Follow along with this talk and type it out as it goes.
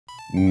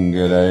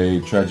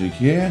G'day, Tragic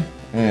here,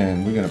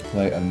 and we're going to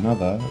play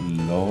another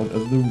Lord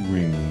of the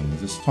Rings.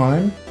 This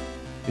time,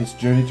 it's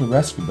Journey to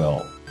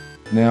Rhosgobel.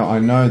 Now, I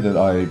know that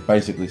I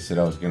basically said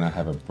I was going to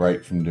have a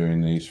break from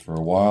doing these for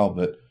a while,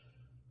 but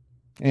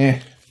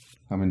I'm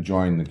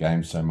enjoying the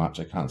game so much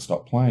I can't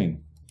stop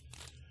playing.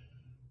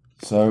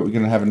 So we're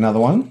going to have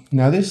another one.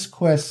 Now, this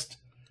quest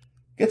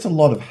gets a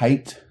lot of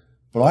hate,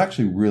 but I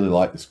actually really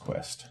like this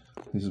quest.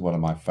 This is one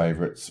of my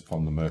favourites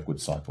from the Mirkwood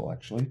cycle,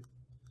 actually.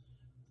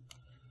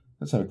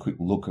 Let's have a quick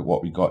look at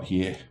what we got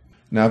here.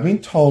 Now, I've been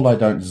told I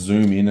don't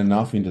zoom in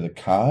enough into the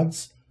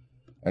cards,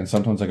 and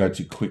sometimes I go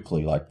too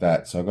quickly like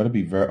that. So I'm going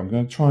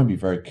to try and be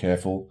very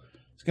careful.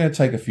 It's going to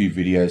take a few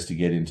videos to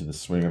get into the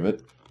swing of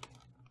it.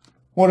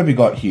 What have we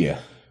got here?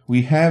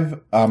 We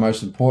have our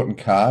most important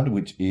card,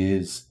 which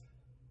is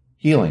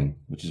healing,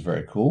 which is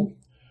very cool.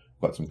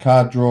 We've got some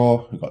card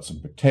draw. We've got some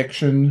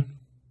protection.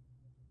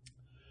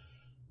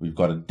 We've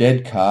got a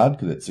dead card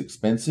because it's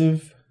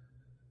expensive.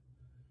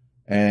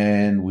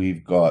 And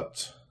we've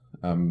got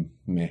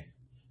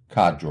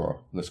card draw.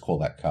 Let's call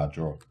that card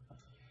draw.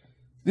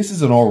 This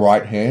is an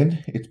alright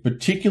hand. It's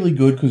particularly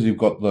good because you've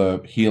got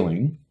the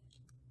healing.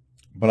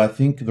 But I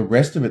think the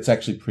rest of it's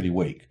actually pretty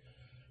weak.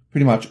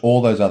 Pretty much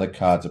all those other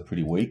cards are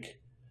pretty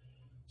weak.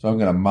 So I'm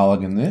going to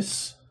mulligan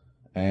this.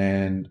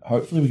 And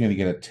hopefully we're going to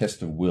get a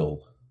test of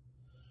will.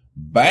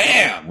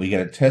 Bam! We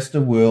get a test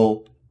of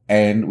will.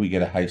 And we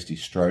get a hasty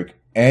stroke.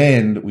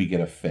 And we get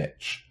a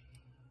fetch.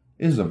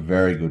 This is a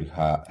very good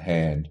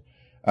hand.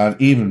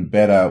 And even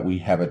better, we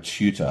have a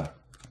tutor.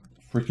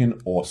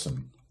 Freaking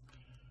awesome.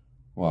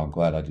 Well, I'm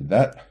glad I did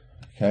that.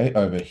 Okay,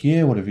 over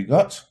here, what have you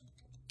got?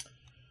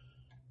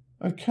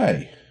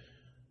 Okay.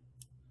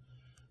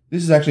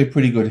 This is actually a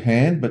pretty good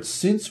hand, but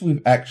since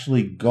we've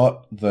actually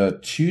got the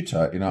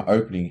tutor in our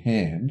opening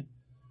hand,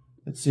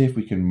 let's see if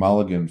we can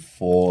mulligan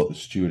for the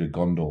Steward of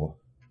Gondor.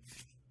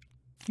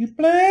 You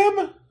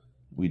blam!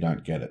 We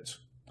don't get it.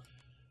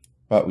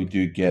 But we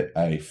do get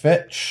a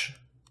fetch.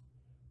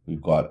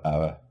 We've got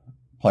a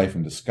play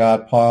from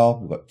discard pile.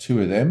 We've got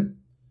two of them.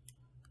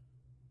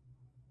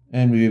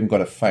 And we've even got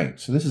a feint.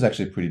 So this is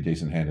actually a pretty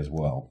decent hand as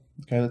well.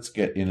 Okay, let's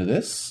get into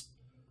this.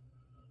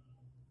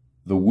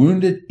 The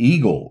Wounded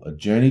Eagle, a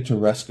journey to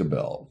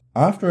Rhosgobel.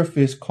 After a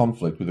fierce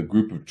conflict with a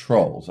group of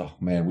trolls. Oh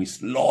man, we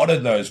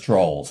slaughtered those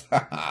trolls.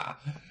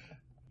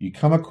 You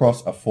come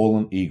across a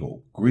fallen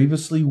eagle,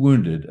 grievously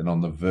wounded and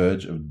on the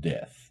verge of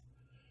death.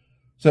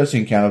 Search the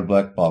encountered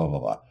black, blah, blah, blah,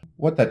 blah.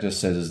 What that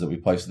just says is that we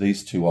place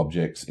these two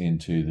objects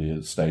into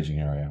the staging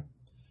area.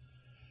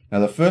 Now,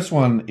 the first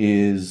one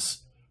is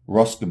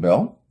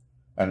Rhosgobel,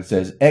 and it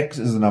says X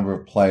is the number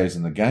of players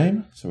in the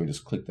game. So we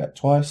just click that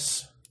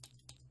twice,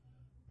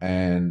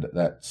 and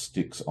that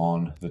sticks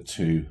on the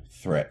 2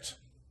 threat.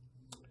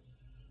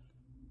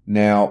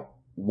 Now,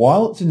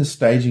 while it's in the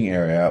staging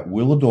area,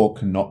 Willador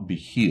cannot be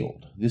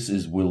healed. This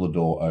is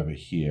Willador over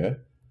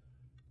here.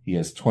 He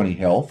has 20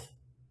 health.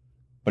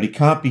 But he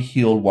can't be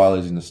healed while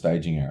he's in the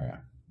staging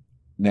area.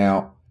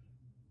 Now,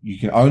 you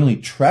can only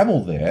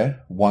travel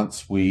there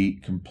once we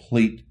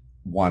complete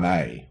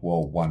 1A.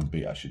 Well,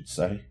 1B, I should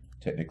say,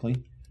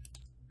 technically.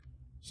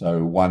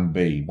 So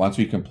 1B. Once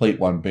we complete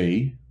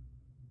 1B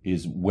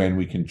is when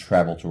we can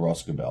travel to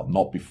Rhosgobel,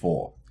 not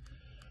before.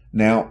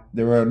 Now,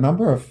 there are a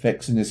number of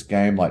effects in this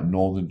game, like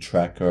Northern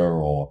Tracker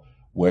or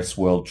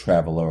Westworld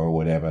Traveler or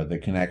whatever,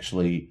 that can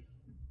actually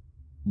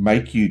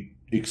make you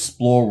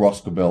explore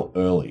Rhosgobel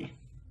early.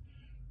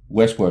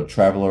 Westworld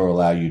Traveler will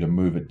allow you to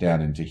move it down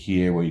into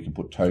here where you can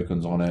put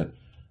tokens on it.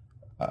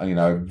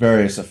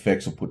 Various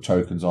effects will put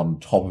tokens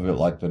on top of it,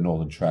 like the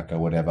Northern Tracker,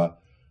 whatever.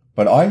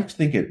 But I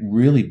think it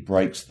really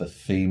breaks the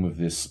theme of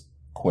this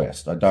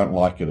quest. I don't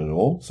like it at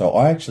all. So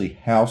I actually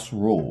house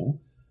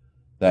rule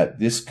that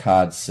this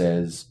card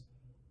says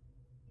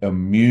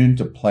immune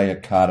to player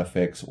card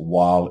effects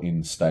while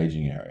in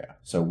staging area.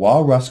 So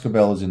while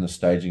Rhosgobel is in the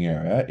staging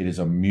area, it is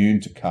immune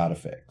to card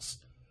effects.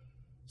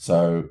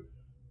 So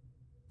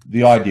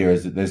the idea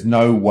is that there's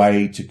no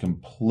way to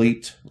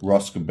complete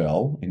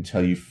Rhosgobel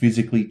until you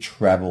physically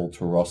travel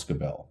to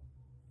Rhosgobel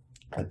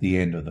at the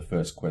end of the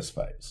first quest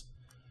phase.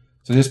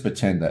 So just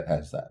pretend that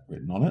has that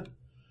written on it.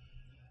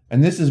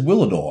 And this is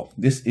Willador.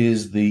 This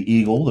is the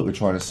eagle that we're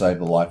trying to save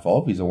the life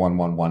of. He's a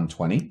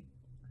 1/1/120.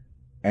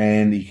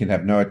 And he can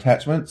have no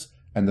attachments.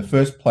 And the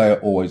first player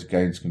always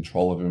gains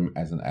control of him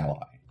as an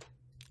ally.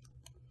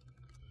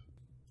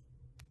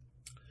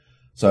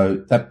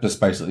 So that just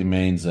basically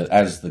means that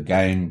as the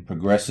game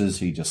progresses,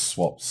 he just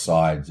swaps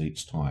sides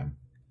each time.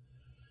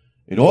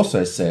 It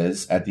also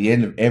says at the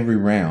end of every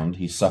round,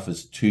 he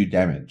suffers 2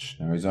 damage.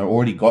 Now, he's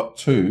already got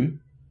 2,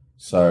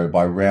 so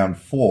by round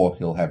 4,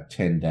 he'll have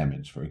 10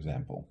 damage, for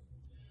example.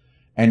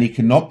 And he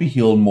cannot be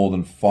healed more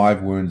than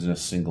 5 wounds in a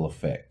single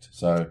effect.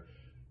 So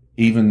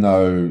even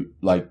though,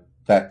 like,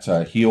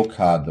 that heal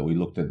card that we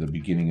looked at the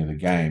beginning of the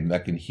game,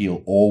 that can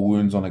heal all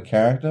wounds on a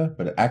character,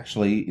 but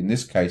actually, in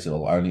this case,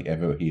 it'll only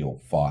ever heal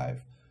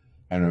 5.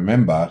 And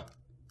remember,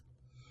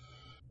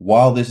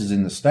 while this is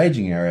in the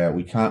staging area,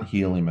 we can't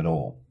heal him at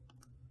all.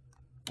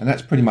 And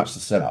that's pretty much the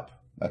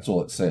setup. That's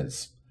all it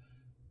says.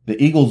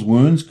 The eagle's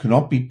wounds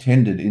cannot be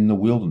tended in the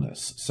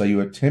wilderness, so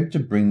you attempt to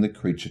bring the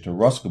creature to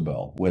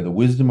Rhosgobel, where the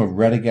wisdom of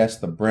Radagast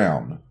the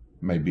Brown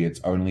may be its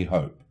only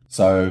hope.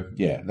 So,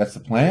 yeah, that's the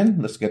plan.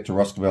 Let's get to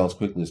Rhosgobel as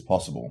quickly as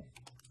possible.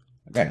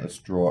 Okay, let's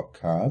draw up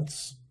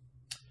cards.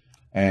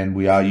 And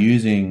we are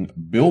using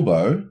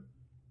Bilbo,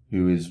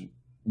 who is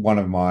one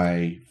of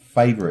my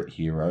favourite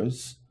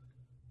heroes,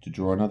 to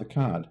draw another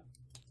card.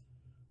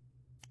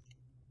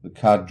 The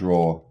card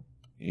draw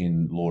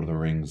in Lord of the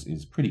Rings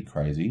is pretty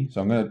crazy.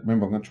 So I'm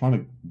going to try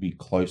to be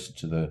closer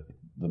to the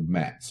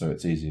mat so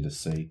it's easier to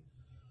see.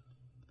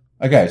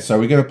 Okay, so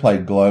we're going to play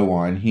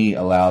Glowwine. He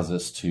allows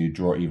us to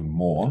draw even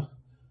more.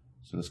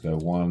 So let's go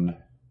 1,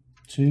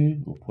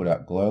 2. We'll put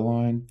out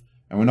Glowline.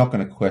 And we're not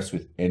going to quest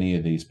with any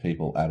of these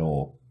people at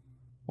all.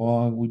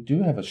 Well, we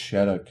do have a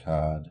shadow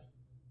card.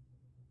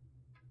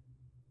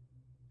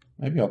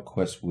 Maybe I'll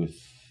quest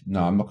with...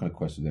 No, I'm not going to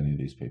quest with any of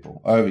these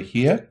people. Over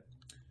here,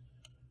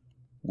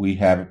 we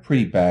have a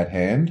pretty bad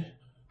hand.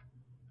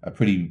 A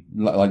pretty...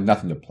 like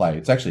nothing to play.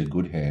 It's actually a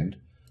good hand.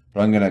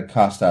 But I'm going to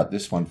cast out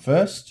this one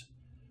first.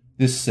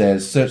 This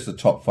says, search the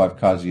top 5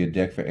 cards of your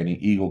deck for any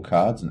eagle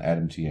cards and add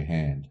them to your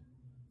hand.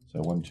 So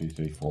 1, 2,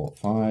 3, 4,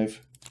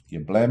 5.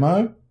 Your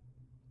blammo.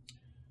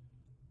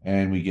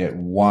 And we get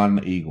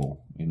 1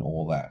 eagle in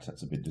all that.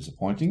 That's a bit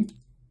disappointing.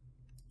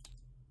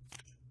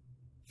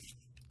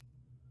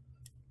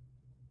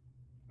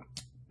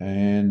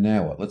 And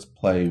now what? Let's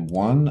play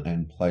 1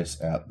 and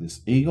place out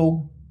this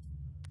eagle.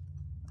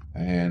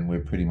 And we're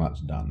pretty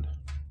much done.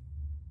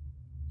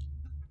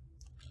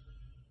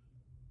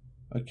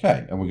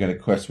 Okay, and we're going to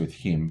quest with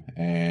him.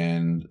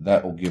 And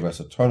that will give us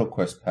a total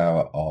quest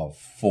power of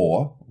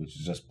 4, which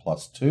is just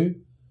 +2.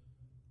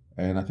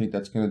 And I think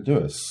that's going to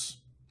do us.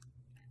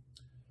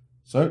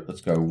 So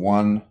let's go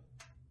 1,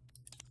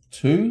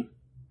 2.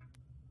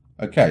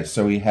 Okay,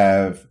 so we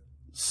have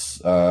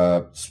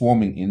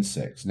swarming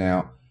insects.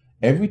 Now,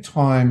 every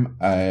time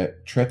a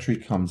treachery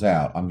comes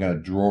out, I'm going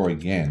to draw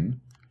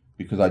again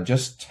because I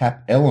just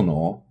tap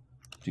Eleanor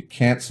to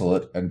cancel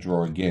it and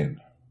draw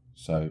again.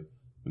 So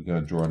we're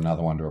going to draw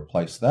another one to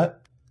replace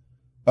that.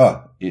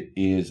 Oh, it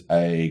is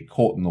a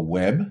Caught in the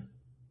Web.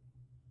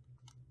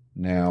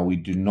 Now, we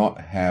do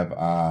not have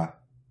our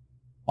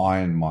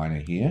Iron Miner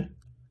here.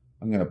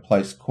 I'm going to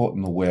place Caught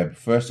in the Web.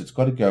 First, it's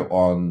got to go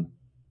on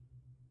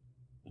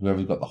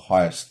whoever's got the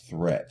highest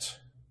threat.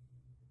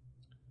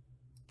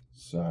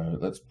 So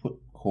let's put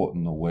Caught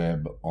in the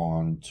Web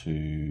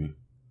onto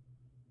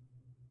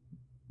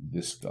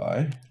this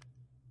guy.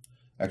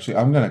 Actually,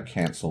 I'm going to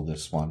cancel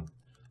this one.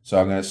 So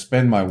I'm going to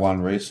spend my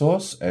 1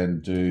 resource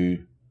and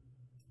do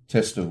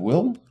Test of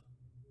Will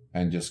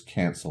and just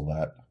cancel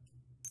that.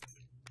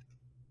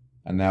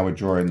 And now we're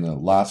drawing the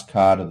last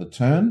card of the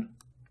turn.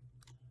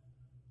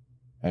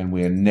 And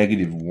we're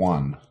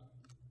 -1.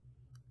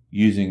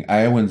 Using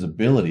Eowyn's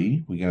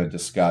ability, we're going to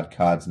discard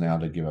cards now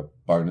to give up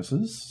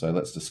bonuses. So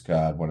let's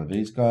discard one of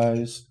these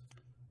guys.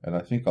 And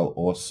I think I'll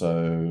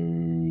also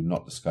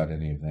not discard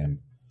any of them.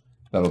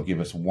 That'll give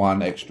us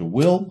 1 extra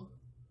will.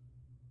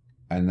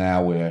 And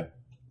now we're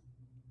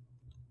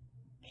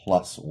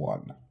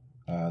 +1.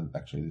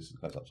 Actually, this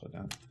goes upside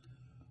down.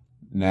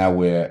 Now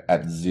we're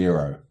at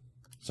 0.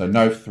 So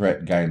no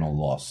threat, gain, or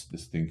loss.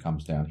 This thing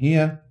comes down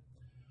here.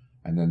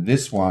 And then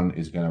this one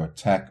is going to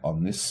attack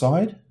on this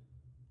side.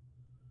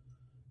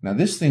 Now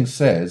this thing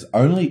says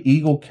only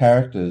eagle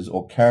characters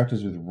or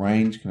characters with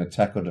range can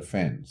attack or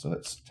defend. So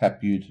let's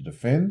tap you to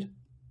defend.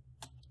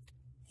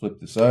 Flip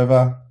this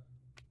over.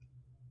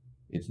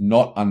 It's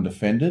not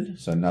undefended,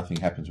 so nothing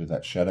happens with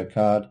that shadow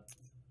card.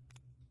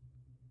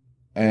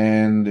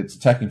 And it's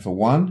attacking for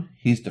 1.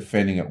 He's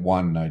defending at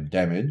 1, no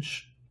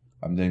damage.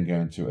 I'm then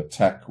going to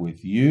attack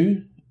with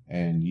you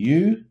and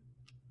you.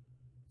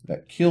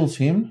 That kills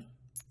him.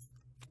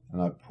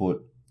 And I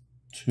put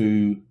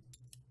 2,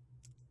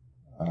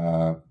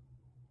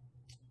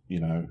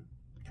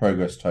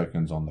 progress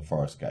tokens on the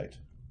forest gate.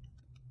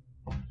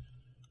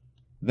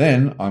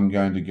 Then I'm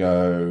going to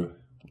go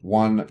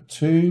 1,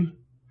 2,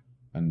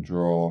 and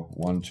draw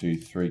 1, 2,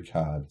 3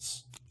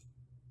 cards.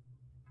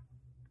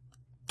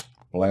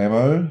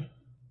 Blammo,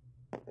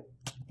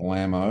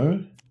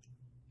 blammo,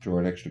 draw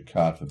an extra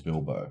card for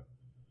Bilbo.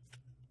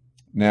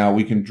 Now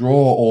we can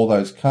draw all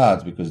those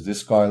cards because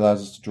this guy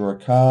allows us to draw a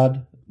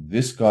card.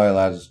 This guy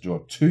allows us to draw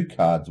 2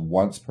 cards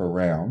once per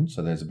round,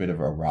 so there's a bit of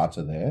a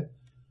errata there.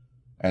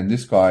 And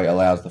this guy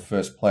allows the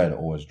first player to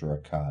always draw a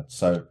card.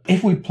 So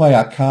if we play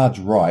our cards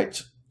right,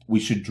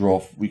 we can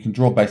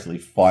draw basically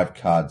 5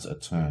 cards a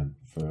turn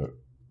for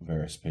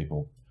various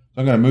people. So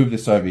I'm going to move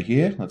this over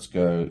here. Let's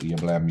go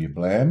yablam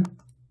yablam.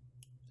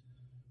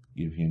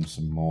 Give him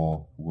some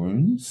more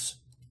wounds.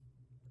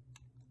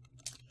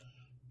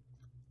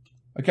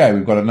 Okay,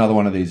 we've got another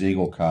one of these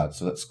eagle cards,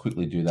 so let's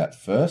quickly do that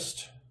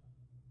first.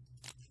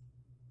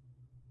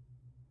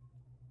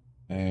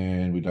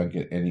 And we don't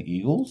get any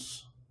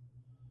eagles.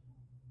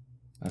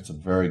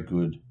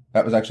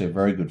 That was actually a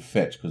very good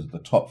fetch because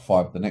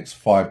the next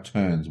 5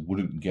 turns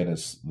wouldn't get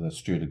us the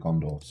Steward of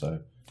Gondor.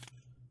 So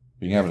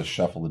being able to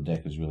shuffle the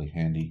deck is really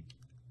handy.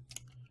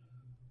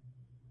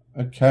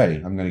 Okay,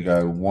 I'm going to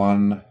go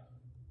 1,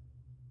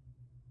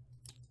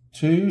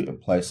 2 and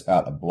place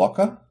out a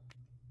blocker.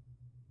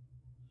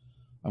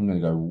 I'm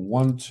going to go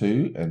 1,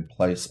 2 and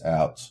place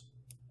out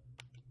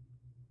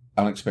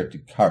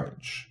Unexpected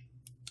Courage.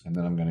 And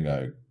then I'm going to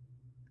go,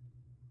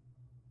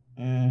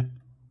 you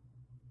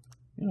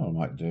know what I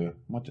might do?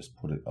 I might just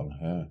put it on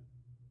her.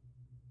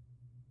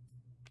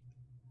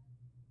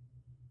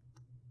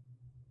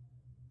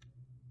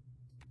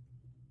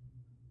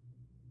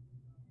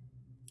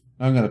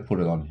 I'm going to put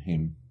it on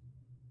him.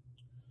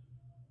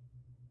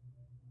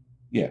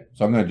 Yeah,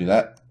 so I'm going to do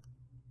that.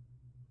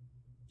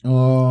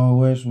 Oh,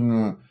 where's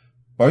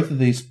both of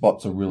these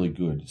spots are really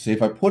good. See,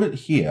 if I put it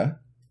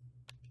here,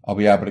 I'll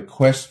be able to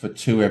quest for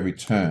 2 every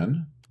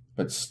turn,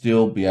 but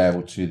still be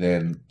able to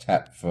then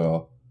tap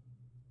for,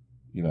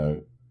 you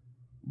know,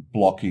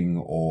 blocking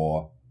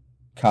or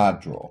card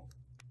draw.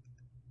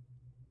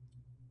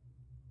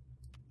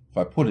 If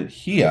I put it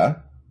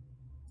here,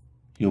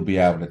 he'll be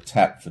able to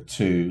tap for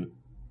 2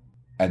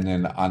 and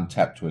then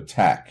untap to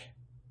attack.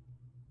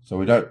 So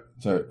we don't,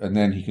 and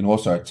then he can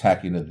also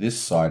attack into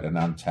this side and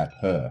untap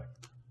her.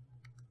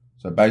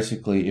 So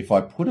basically, if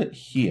I put it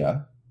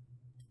here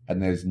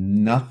and there's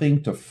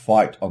nothing to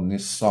fight on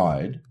this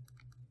side,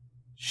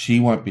 she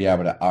won't be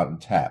able to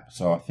untap.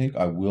 So I think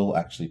I will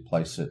actually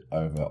place it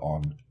over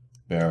on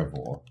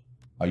Berevor.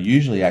 I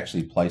usually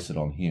actually place it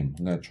on him.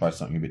 I'm going to try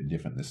something a bit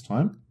different this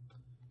time.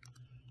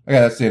 Okay,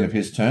 that's the end of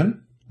his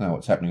turn. Now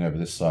what's happening over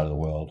this side of the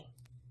world?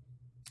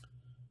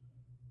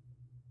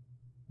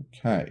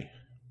 Okay.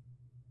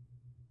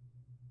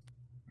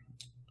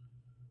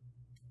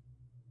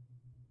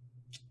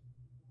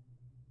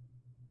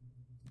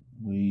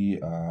 We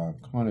are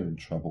kind of in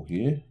trouble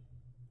here.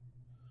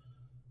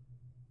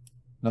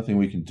 Nothing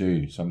we can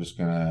do, so I'm just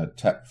going to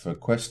tap for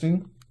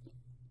questing.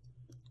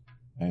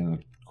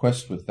 And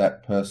quest with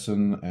that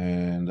person,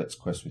 and let's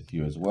quest with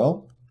you as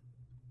well.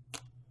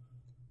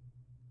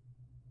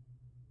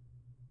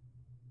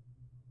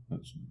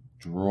 Let's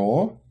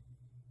draw.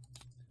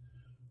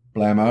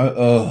 Blammo,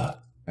 ugh,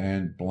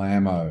 and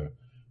blammo.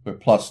 We're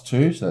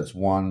 +2, so that's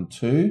 1,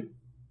 2.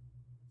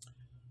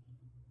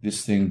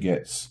 This thing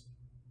gets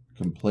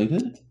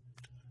completed.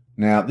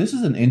 Now, this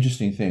is an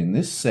interesting thing.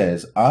 This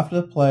says,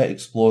 after the player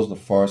explores the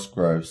forest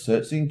grove,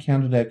 search the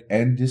encounter deck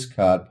and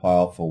discard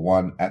pile for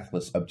 1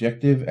 Atlas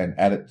objective and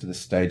add it to the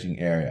staging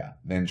area.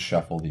 Then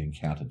shuffle the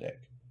encounter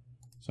deck.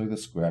 So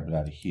let's grab it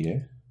out of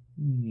here.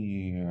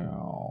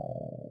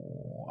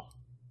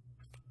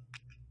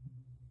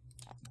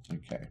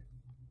 Okay.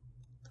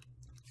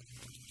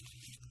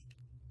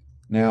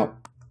 Now,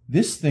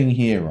 this thing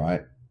here,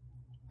 right,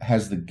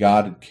 has the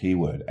guarded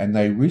keyword, and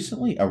they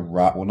recently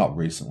well, not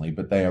recently,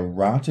 but they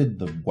errated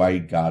the way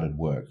guarded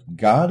worked.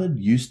 Guarded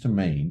used to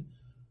mean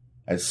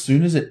as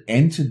soon as it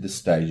entered the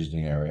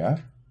staging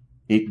area,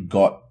 it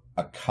got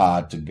a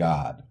card to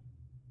guard.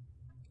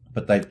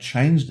 But they've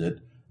changed it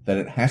that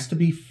it has to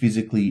be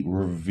physically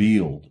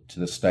revealed to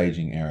the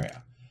staging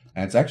area.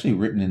 And it's actually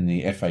written in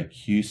the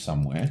FAQ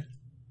somewhere.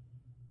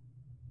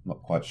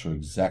 Not quite sure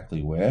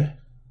exactly where.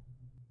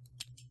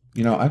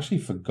 You know, I actually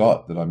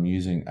forgot that I'm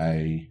using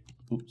a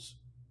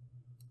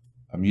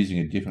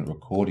different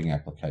recording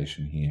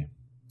application here.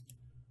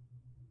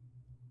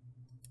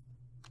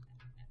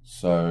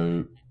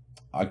 So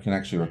I can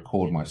actually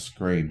record my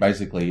screen.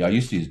 Basically, I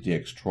used to use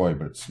DxTroy,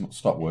 but it's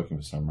stopped working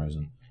for some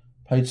reason.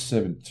 Page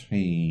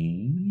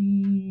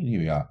 17,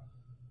 here we are.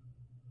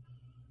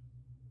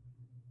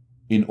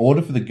 In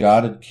order for the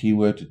guarded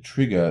keyword to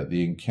trigger,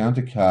 the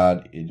encounter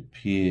card it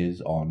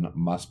appears on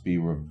must be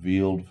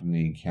revealed from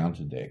the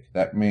encounter deck.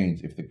 That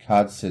means if the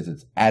card says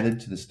it's added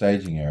to the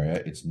staging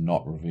area, it's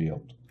not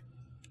revealed.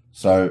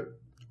 So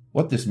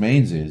what this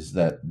means is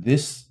that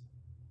this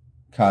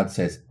card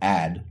says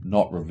add,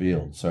 not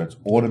revealed. So it's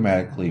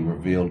automatically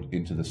revealed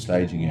into the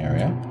staging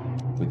area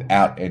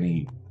without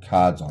any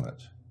cards on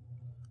it.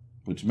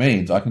 Which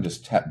means I can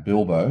just tap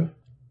Bilbo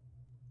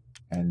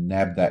and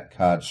nab that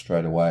card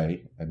straight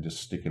away and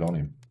just stick it on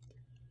him.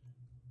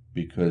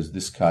 Because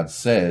this card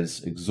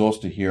says,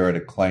 exhaust a hero to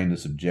claim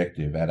this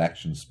objective at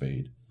action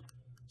speed.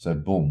 So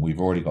boom,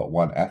 we've already got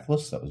 1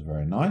 Atlas. That was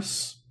very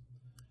nice.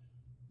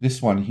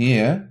 This one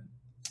here,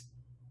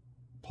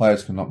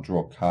 players cannot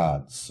draw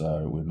cards,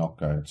 so we're not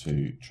going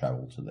to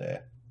travel to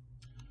there.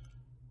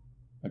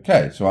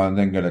 Okay, so I'm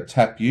then going to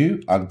tap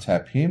you,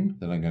 untap him.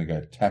 Then I'm going to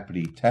go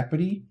tappity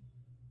tappity.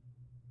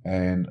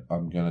 And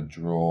I'm going to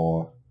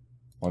draw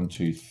 1,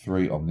 2,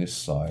 3 on this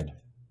side.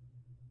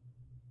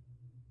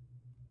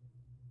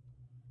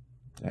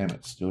 Damn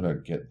it, still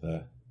don't get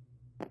the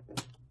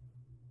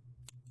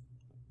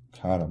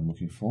card I'm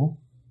looking for.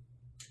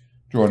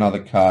 Draw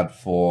another card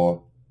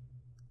for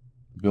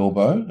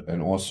Bilbo,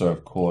 and also,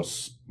 of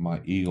course,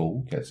 my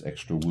eagle gets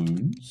extra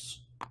wounds.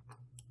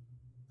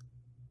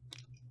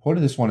 Point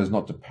of this one is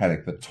not to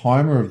panic. The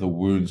timer of the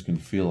wounds can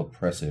feel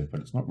oppressive, but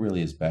it's not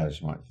really as bad as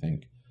you might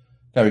think.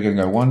 Okay, we're going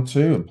to go 1,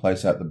 2 and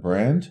place out the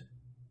brand.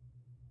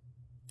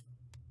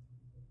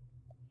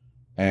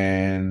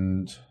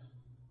 And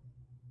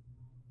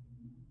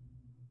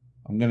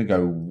I'm going to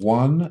go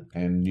 1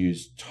 and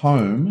use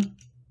Tome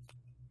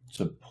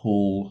to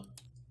pull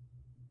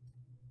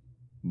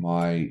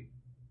my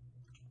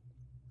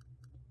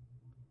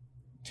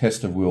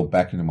Test of Will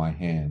back into my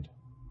hand.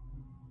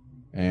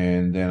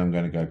 And then I'm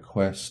going to go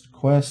quest.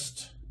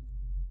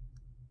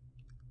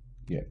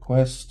 Yeah,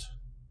 quest.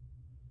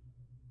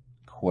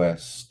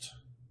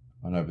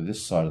 And over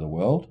this side of the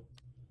world,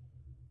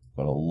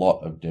 got a lot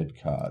of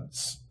dead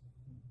cards.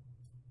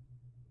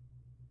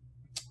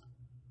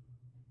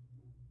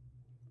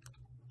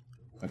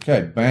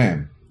 Okay,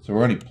 bam. So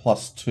we're only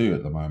 +2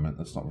 at the moment.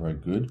 That's not very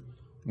good.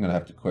 I'm going to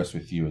have to quest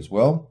with you as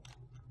well.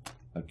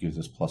 That gives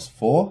us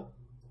 +4.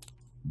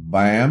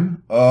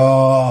 Bam.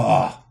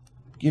 Oh,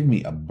 give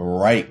me a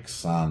break,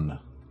 son.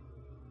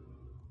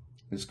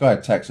 This guy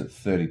attacks at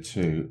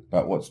 32,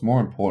 but what's more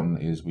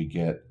important is we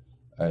get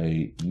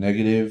a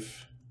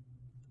negative,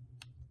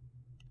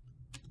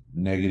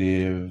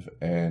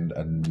 and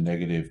a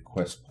negative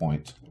quest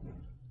point.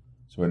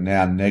 So we're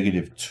now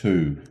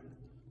 -2.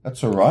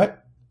 That's all right.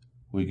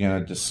 We're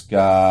going to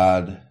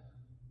discard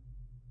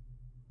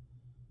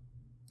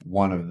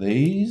one of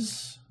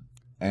these,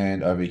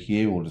 and over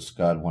here we'll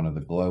discard one of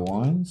the glow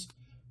wines.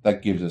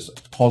 That gives us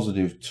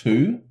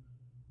 +2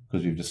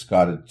 because we've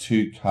discarded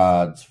 2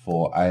 cards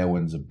for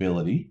Eowyn's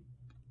ability.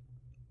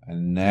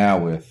 And now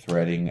we're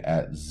threading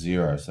at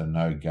 0, so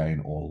no gain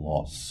or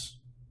loss.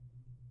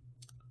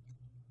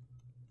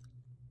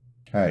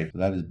 Okay, so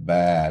that is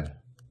bad.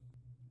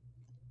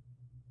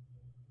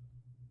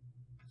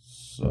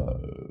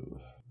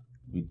 So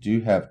we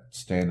do have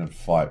standard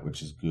fight,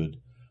 which is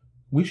good.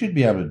 We should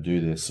be able to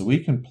do this. So we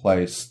can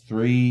place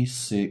 3,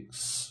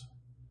 6.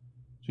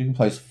 So we can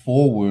place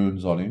 4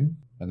 wounds on him.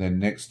 And then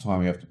next time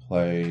we have to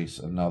place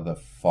another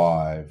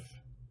 5.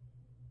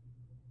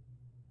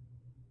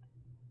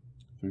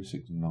 3,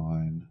 6,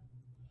 9.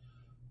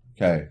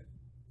 Okay.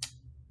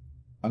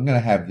 I'm going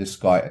to have this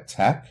guy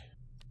attack.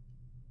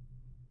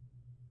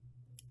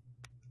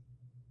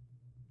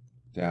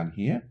 Down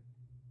here.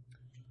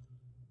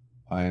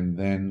 I am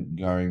then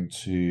going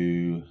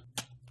to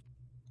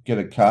get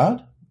a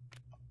card.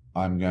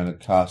 I'm going to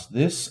cast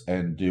this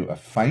and do a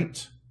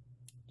feint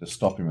to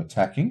stop him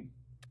attacking.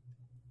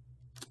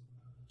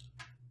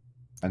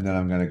 And then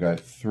I'm going to go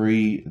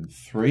 3 and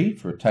 3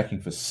 for attacking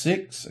for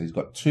 6. He's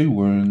got 2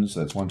 wounds.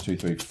 That's 1, 2,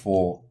 3,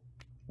 4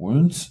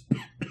 wounds.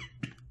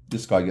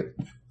 This guy gets...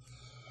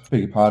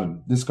 Beg your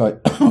pardon. This guy...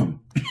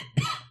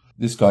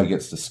 this guy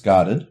gets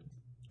discarded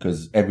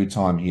because every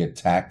time he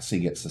attacks, he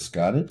gets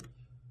discarded.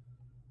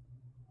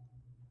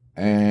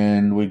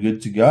 And we're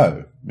good to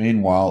go.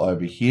 Meanwhile,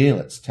 over here,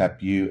 let's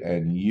tap you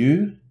and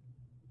you.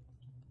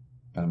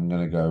 And I'm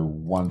going to go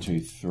 1,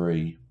 2,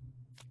 3.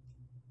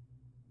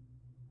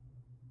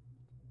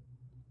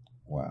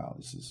 Wow,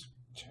 this is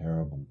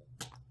terrible.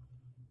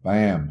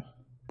 Bam.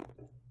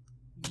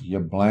 Ya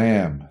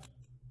blam.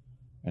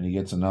 And he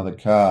gets another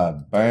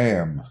card.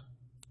 Bam.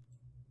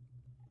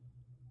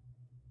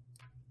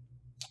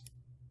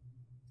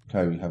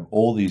 Okay, we have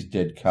all these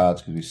dead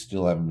cards because we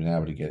still haven't been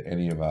able to get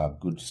any of our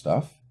good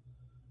stuff.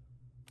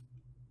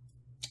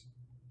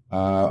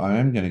 I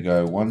am going to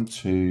go 1,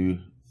 2,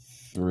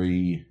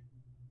 3.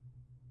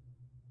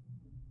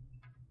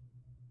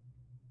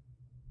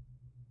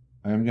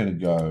 I am going to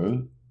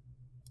go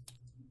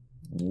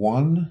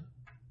 1,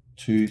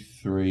 2,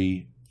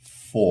 3,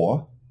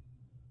 4.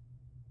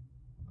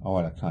 Oh,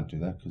 wait, I can't do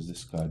that because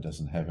this guy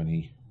doesn't have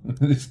any.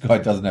 This guy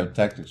doesn't have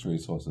tactics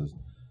resources.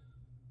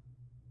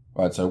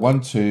 Right, so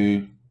 1,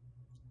 2.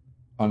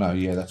 Oh no,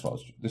 yeah, that's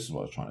what this is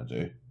what I was trying to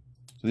do.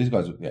 So these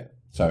guys, yeah.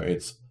 So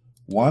it's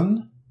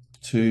 1,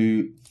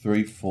 2,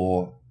 3,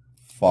 4,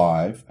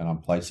 5, and I'm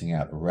placing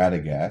out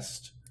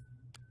Radagast.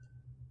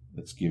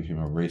 Let's give him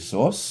a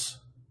resource.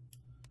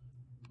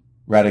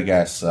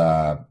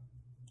 Radagast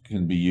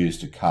can be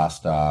used to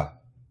cast our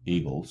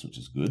eagles, which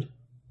is good.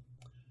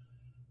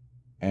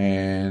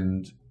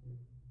 And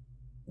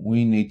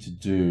we need to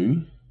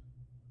do...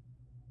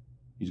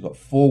 He's got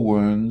 4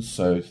 wounds,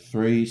 so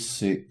 3,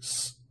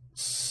 6,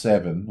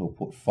 7. We'll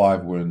put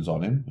 5 wounds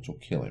on him, which will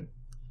kill him.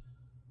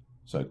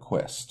 So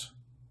quest.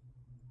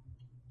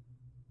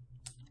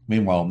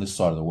 Meanwhile, on this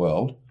side of the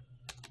world,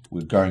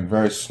 we're going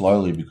very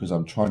slowly because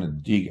I'm trying to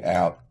dig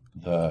out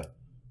the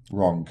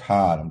wrong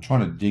card. I'm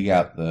trying to dig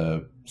out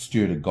the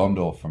Steward of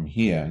Gondor from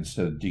here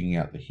instead of digging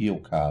out the heal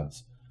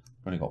cards.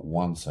 I've only got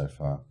 1 so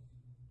far.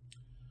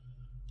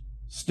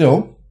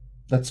 Still,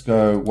 let's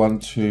go 1,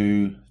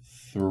 2,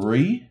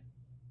 3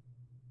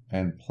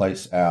 and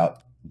place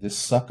out this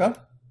sucker.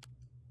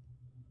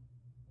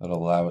 That'll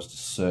allow us to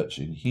search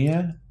in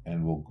here,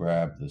 and we'll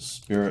grab the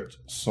Spirit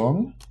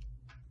Song.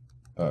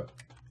 What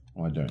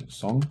am I doing?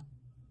 Song?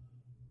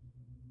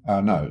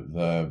 No,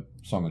 the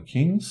Song of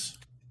Kings.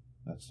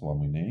 That's the one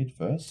we need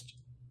first.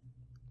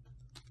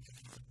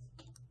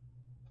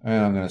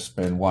 And I'm going to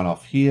spend 1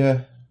 off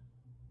here.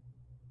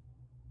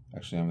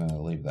 Actually, I'm going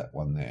to leave that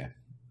 1 there.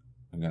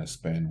 I'm going to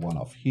spend 1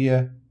 off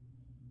here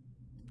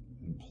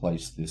and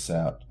place this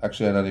out.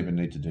 Actually, I don't even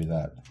need to do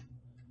that.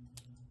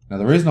 I'm Now,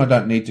 the reason I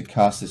don't need to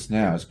cast this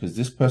now is because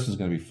this person's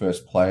going to be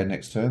first player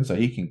next turn, so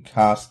he can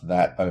cast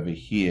that over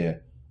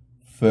here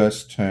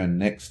first turn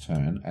next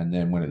turn, and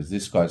then when it's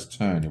this guy's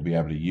turn, he'll be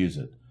able to use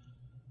it.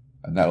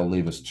 And that'll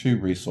leave us 2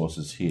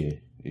 resources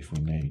here if we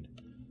need.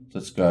 So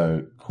let's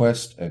go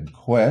quest and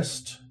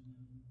quest.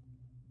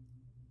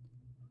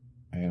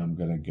 And I'm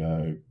going to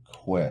go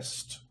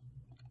quest.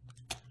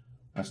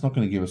 That's not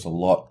going to give us a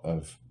lot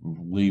of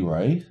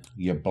leeway.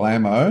 Your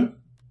blammo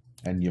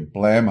and your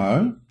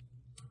blammo.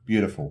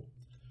 Beautiful.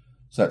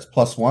 So that's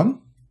 +1.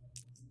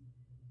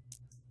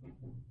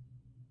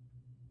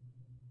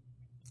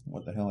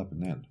 What the hell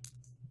happened then?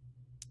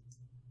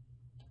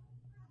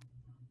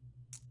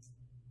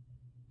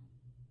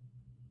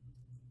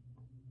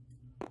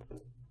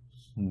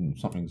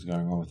 Something's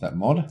going on with that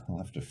mod. I'll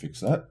have to fix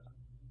that.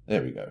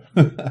 There we go.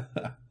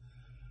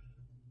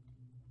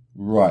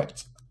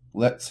 Right.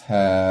 Let's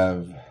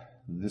have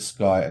this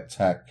guy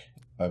attack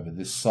over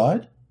this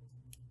side.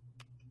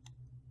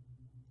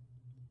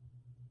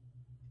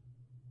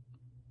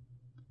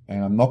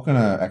 And I'm not going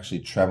to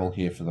actually travel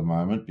here for the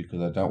moment because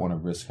I don't want to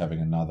risk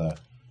having another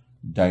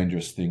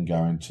dangerous thing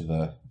go into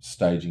the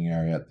staging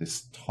area at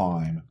this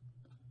time.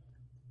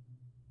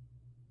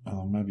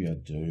 Oh, maybe I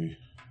do.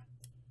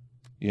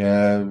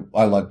 Yeah,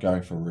 I like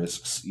going for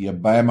risks.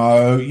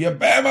 Yabamo!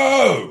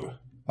 Yabamo!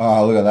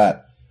 Oh, look at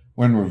that.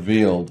 When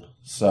revealed.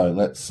 So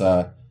let's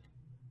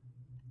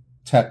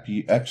tap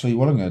you. Actually,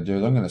 what I'm going to do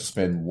is I'm going to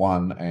spend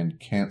 1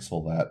 and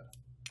cancel that.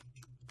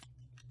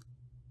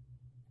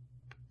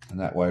 And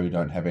that way we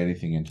don't have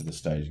anything into the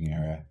staging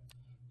area.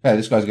 Okay,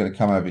 this guy's going to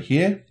come over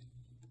here.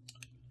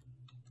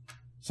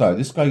 So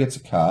this guy gets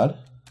a card.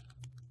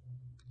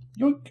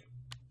 Yoink.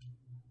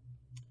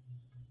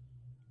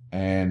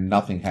 And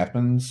nothing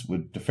happens. We're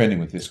defending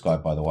with this guy,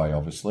 by the way,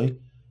 obviously.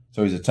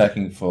 So he's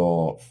attacking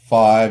for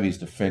 5. He's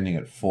defending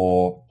at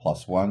 4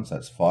 +1. So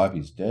that's 5.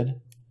 He's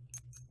dead.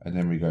 And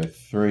then we go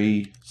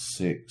 3,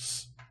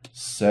 6,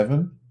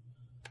 7.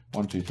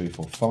 1, 2, 3,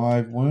 4,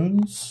 5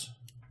 wounds.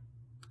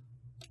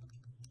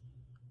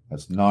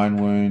 That's 9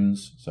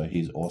 wounds, so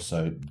he's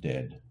also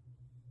dead.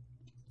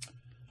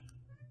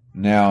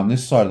 Now, on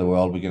this side of the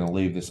world, we're going to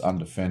leave this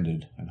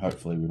undefended, and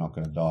hopefully we're not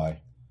going to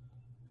die.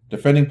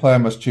 Defending player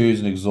must choose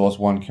and exhaust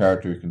 1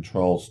 character who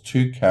controls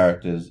 2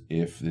 characters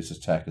if this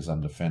attack is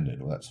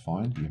undefended. Well, that's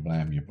fine. You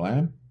blam, you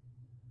blam.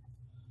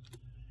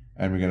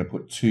 And we're going to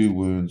put 2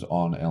 wounds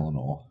on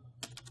Eleanor.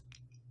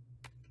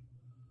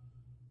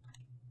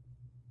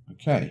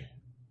 Okay.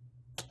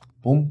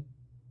 Boom.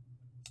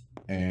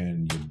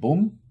 And you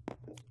boom.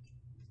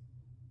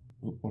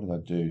 What did I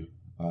do?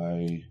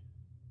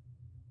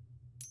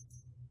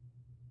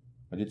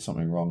 I did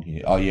something wrong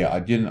here. Oh yeah, I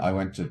didn't. I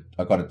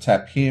got to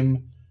tap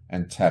him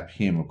and tap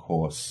him, of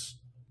course,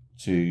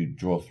 to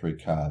draw 3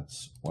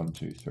 cards. 1,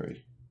 2,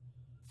 3.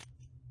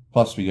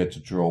 Plus we get to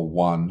draw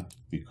 1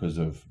 because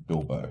of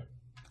Bilbo.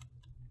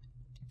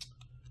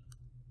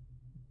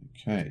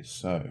 Okay,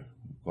 so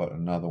we've got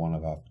another one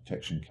of our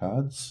protection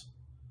cards.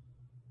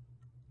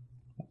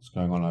 What's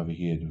going on over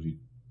here?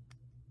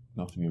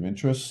 Nothing of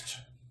interest.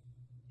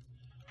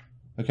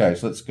 Okay,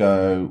 so let's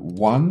go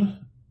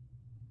 1,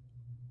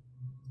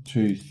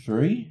 2,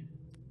 3.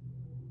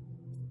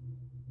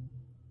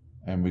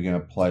 And we're going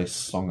to play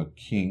Song of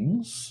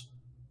Kings.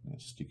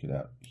 Let's stick it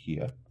out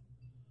here.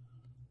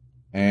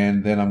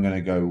 And then I'm going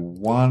to go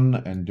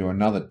 1 and do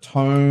another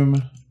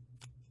tome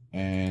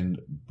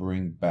and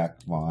bring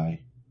back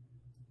my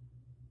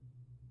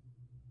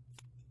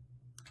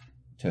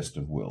Test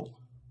of Will.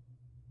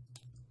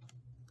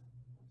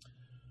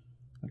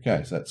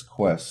 Okay, so that's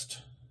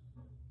quest.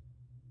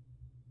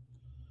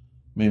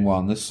 Meanwhile,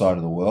 on this side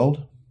of the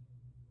world,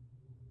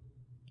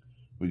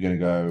 we're going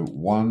to go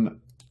 1,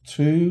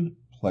 2,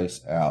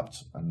 place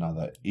out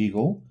another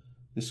eagle.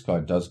 This guy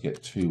does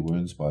get 2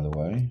 wounds, by the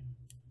way.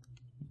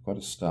 We've got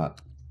to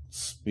start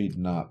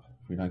speeding up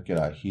if we don't get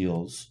our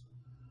heals.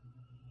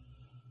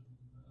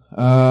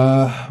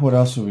 What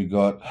else have we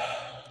got?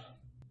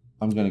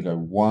 I'm going to go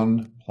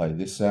 1, play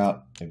this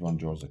out. Everyone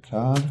draws a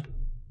card.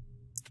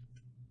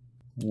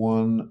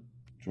 1,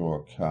 draw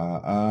a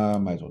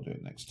card. May as well do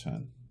it next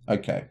turn.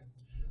 Okay.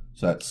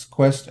 So that's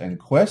quest and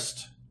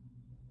quest.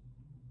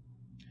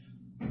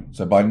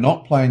 So by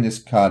not playing this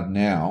card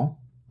now,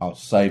 I'll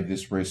save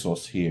this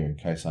resource here in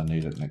case I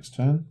need it next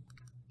turn.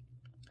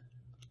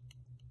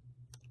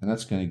 And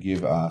that's going to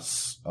give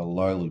us a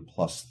lowly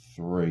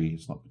 +3.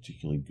 It's not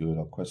particularly good.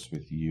 I'll quest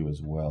with you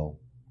as well.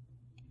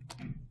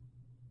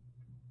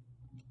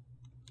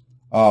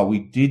 Oh, we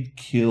did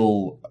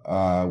kill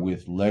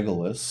with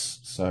Legolas,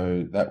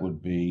 so that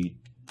would be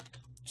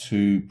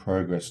 2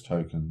 progress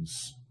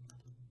tokens.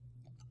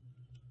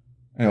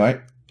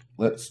 Anyway,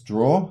 let's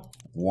draw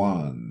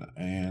 1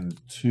 and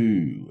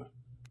 2.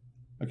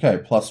 Okay,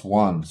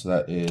 +1, so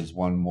that is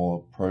 1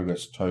 more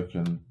progress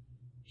token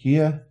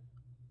here.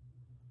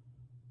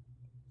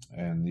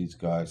 And these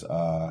guys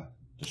are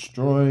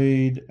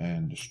destroyed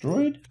and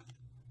destroyed.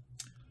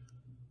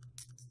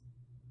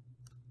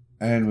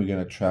 And we're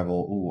going to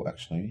travel. Oh,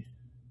 actually,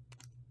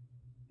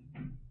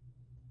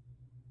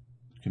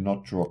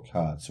 cannot draw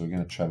cards, so we're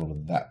going to travel to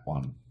that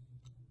one.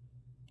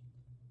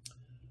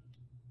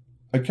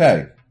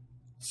 Okay,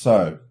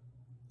 so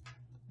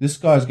this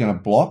guy's going to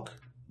block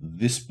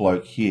this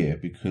bloke here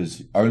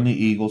because only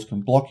eagles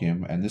can block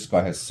him, and this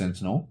guy has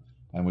Sentinel,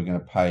 and we're going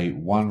to pay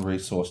 1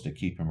 resource to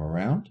keep him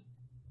around.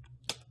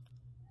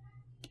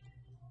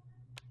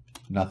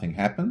 Nothing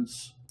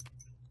happens.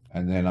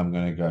 And then I'm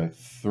going to go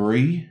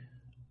 3,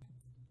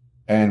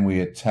 and we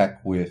attack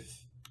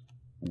with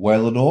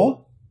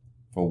Wailador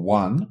for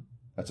 1.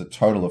 That's a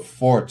total of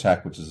 4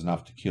 attack, which is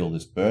enough to kill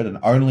this bird, and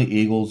only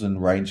eagles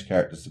and ranged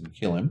characters can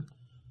kill him.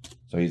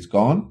 So he's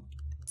gone,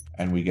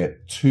 and we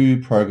get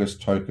 2 progress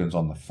tokens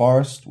on the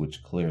forest,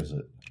 which clears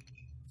it.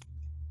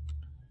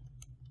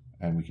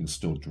 And we can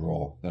still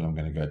draw. Then I'm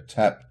going to go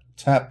tap,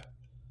 tap,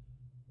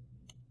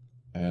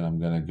 and I'm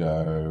going to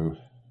go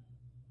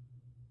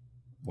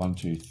 1,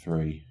 2,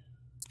 3.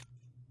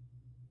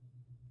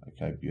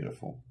 Okay,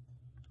 beautiful.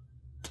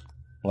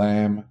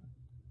 Blam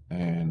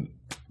and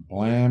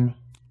blam.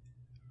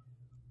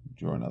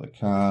 Draw another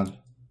card.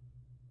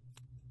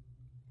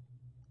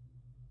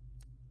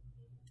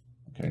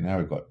 Okay, now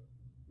we've got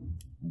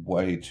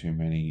way too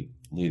many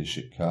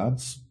leadership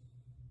cards.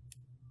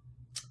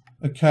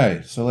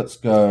 Okay, so let's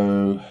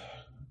go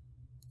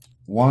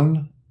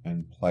 1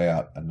 and play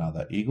out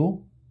another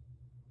eagle.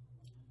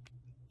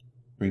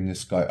 Bring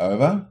this guy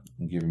over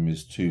and give him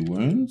his 2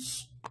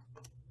 wounds.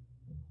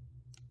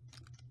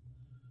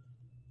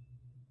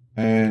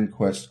 And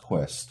quest.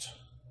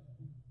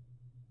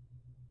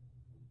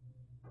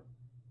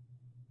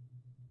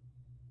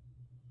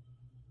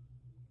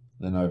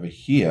 Then over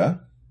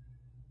here,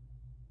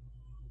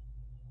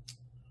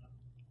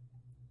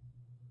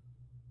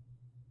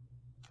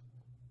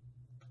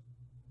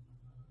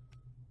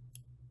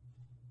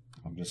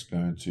 I'm just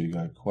going to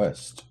go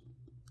quest.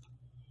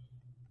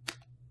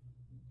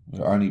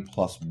 We're only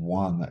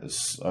 +1. That is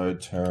so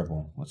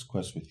terrible. Let's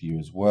quest with you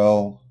as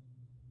well.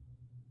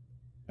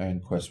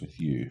 And quest with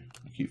you.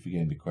 I keep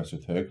forgetting to quest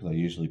with her because I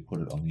usually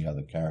put it on the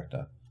other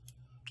character.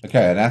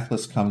 Okay, an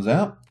Atlas comes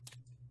out.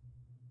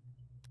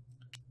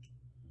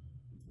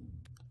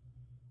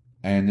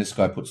 And this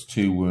guy puts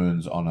 2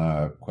 wounds on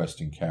a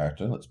questing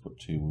character. Let's put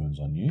 2 wounds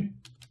on you.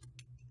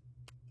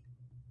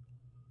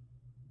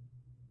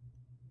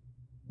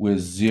 We're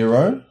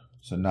 0,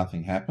 so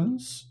nothing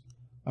happens.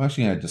 I'm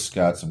actually going to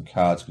discard some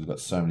cards because we've got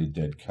so many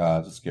dead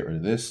cards. Let's get rid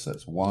of this.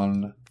 That's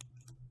 1.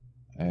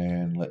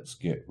 And let's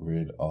get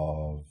rid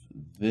of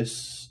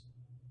this.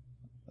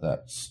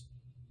 That's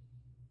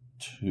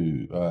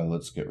 2.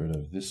 Let's get rid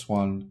of this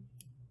one.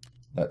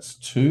 That's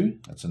 2.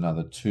 That's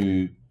another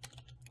 2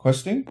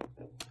 questing.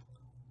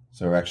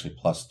 So we're actually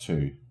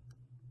 +2.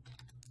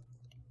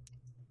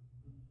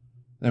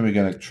 Then we're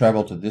going to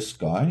travel to this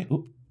guy.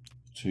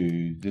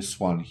 To this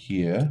one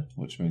here,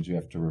 which means we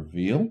have to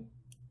reveal.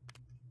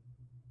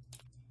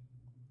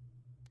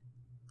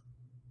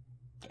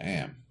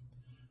 Damn.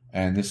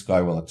 And this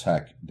guy will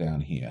attack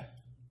down here.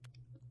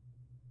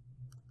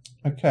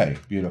 Okay,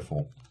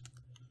 beautiful.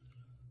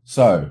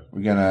 So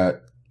we're going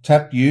to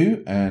tap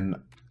you and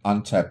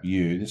untap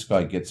you. This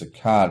guy gets a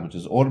card which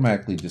is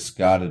automatically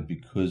discarded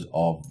because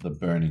of the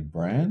Burning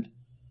Brand.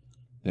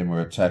 Then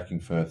we're attacking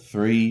for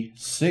 3,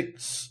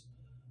 6,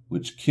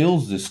 which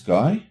kills this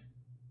guy.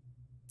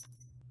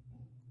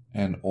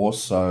 And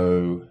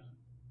also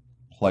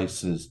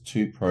places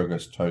 2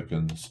 progress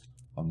tokens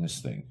on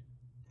this thing.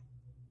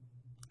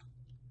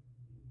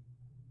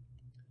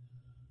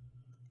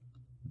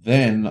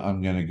 Then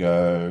I'm going to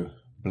go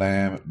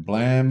blam,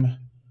 blam,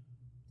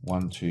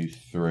 1, 2,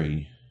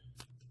 3.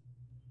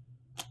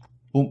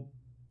 Boom.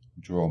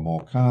 Draw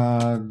more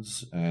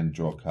cards and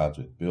draw cards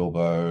with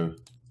Bilbo.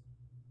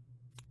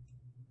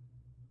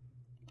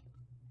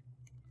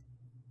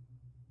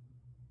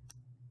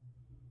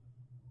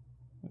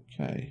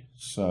 Okay,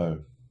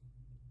 so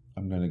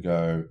I'm going to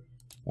go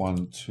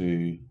 1,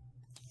 2,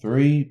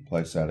 3,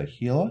 place out a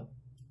healer.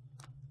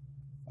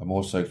 I'm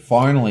also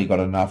finally got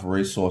enough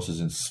resources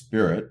in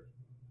Spirit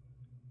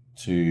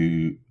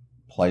to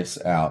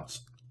place out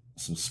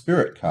some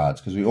Spirit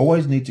cards because we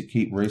always need to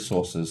keep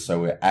resources so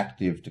we're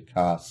active to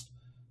cast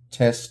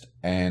Test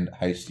and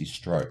Hasty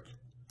Stroke.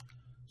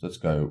 So let's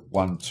go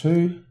 1,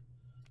 2,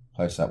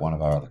 place out one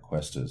of our other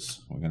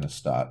questers. We're going to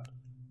start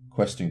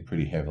questing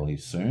pretty heavily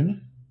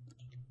soon.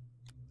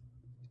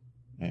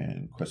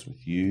 And quest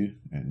with you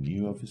and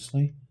you,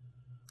 obviously.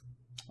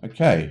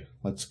 Okay,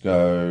 let's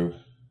go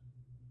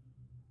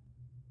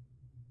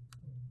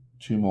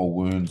 2 more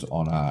wounds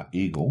on our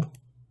eagle.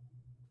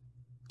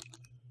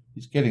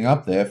 He's getting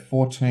up there,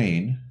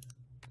 14.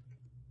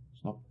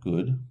 It's not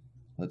good.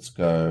 Let's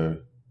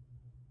go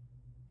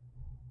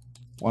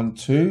 1,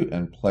 2,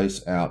 and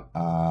place out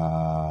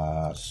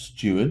our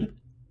steward.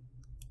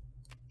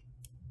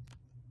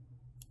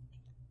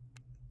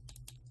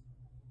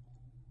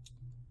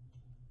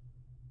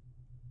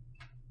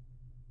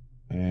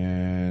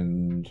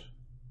 And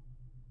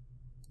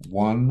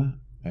 1,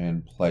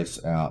 and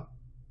place out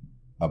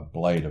a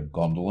Blade of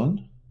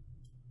Gondolin.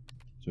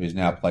 So he's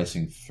now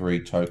placing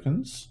 3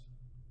 tokens.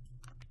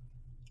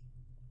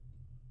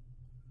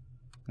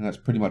 And that's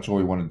pretty much all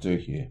we want to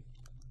do here.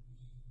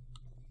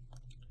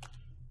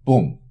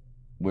 Boom.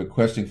 We're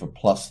questing for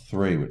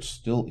 +3, which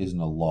still isn't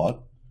a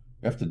lot.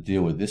 We have to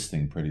deal with this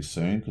thing pretty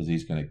soon because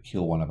he's going to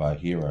kill one of our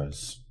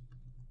heroes.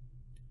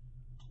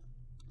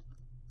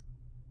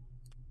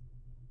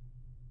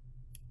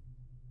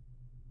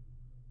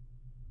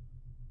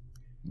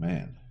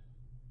 Man.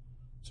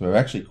 So we're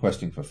actually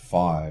questing for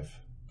 5.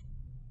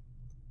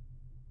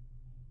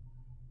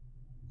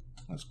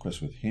 Let's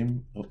quest with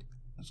him. Oh,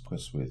 let's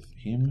quest with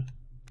him.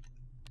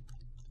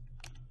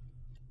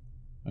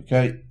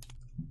 Okay.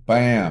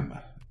 Bam.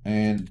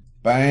 And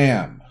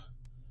bam.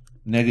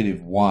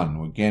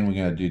 -1. Again, we're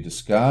going to do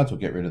discards. We'll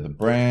get rid of the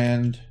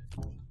brand.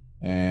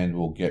 And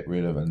we'll get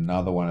rid of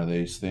another one of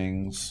these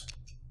things.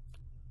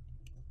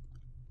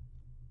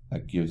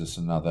 That gives us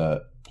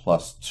another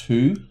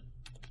 +2.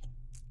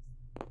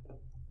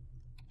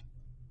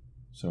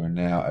 So we're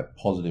now at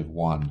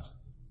 +1.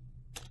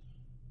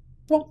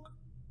 Plonk.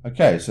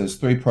 Okay, so there's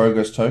 3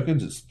 progress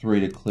tokens. It's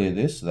 3 to clear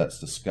this, so that's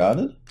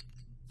discarded.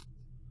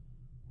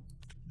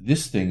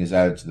 This thing is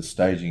added to the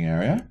staging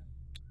area.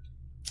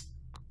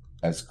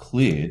 As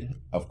cleared,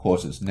 of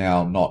course, it's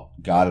now not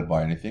guarded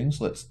by anything.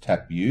 So let's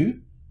tap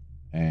U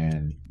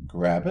and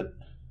grab it.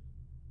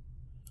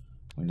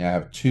 We now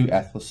have 2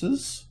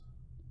 Atlases.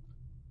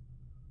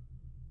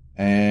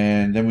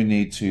 And then we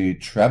need to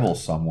travel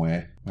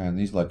somewhere. Man,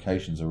 these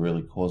locations are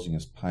really causing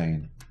us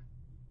pain.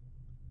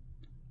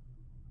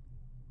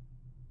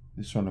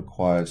 This one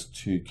requires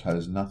 2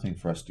 cards. There's nothing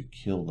for us to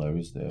kill though,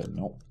 is there?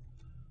 Nope.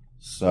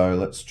 So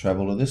let's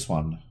travel to this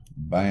one.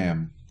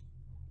 Bam.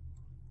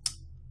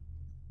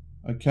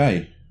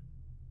 Okay.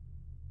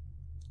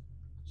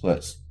 So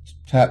let's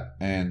tap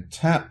and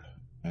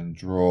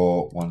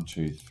draw 1,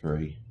 2,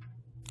 3.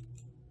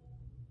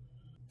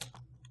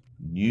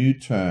 New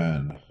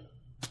turn.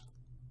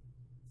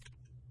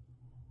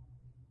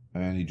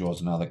 And he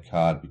draws another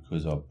card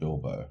because of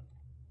Bilbo.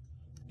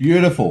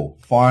 Beautiful.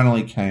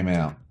 Finally came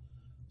out.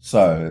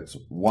 So it's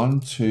 1,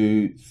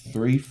 2,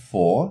 3,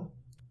 4.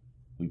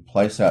 We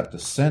place out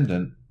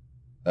Descendant.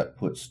 That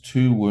puts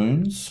 2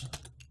 wounds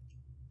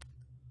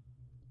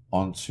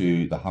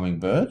onto the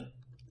Hummingbird.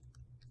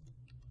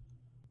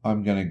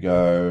 I'm going to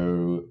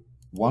go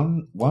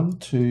 1,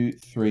 2,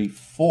 3,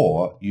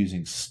 4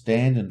 using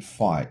Stand and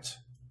Fight.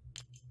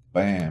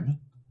 Bam.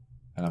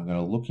 And I'm going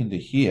to look into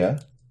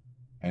here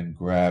and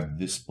grab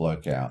this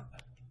bloke out.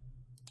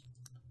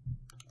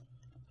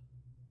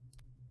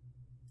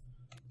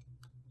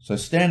 So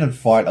Stand and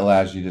Fight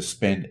allows you to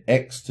spend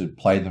X to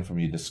play them from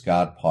your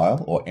discard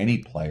pile, or any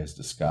player's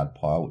discard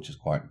pile, which is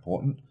quite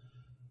important.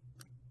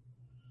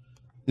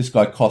 This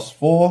guy costs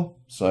 4,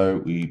 so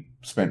we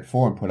spent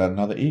 4 and put out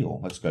another eagle.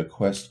 Let's go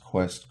quest,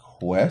 quest,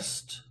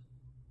 quest.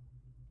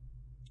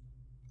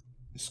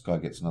 This guy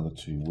gets another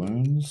 2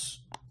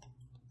 wounds.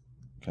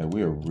 Okay,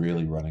 we are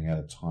really running out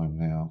of time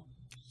now.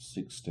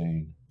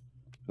 16.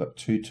 We've got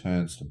 2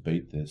 turns to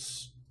beat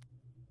this.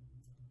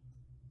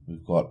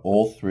 We've got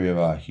all 3 of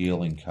our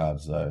healing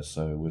cards though,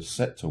 so we're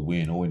set to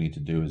win. All we need to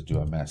do is do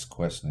a mass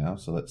quest now.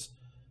 So let's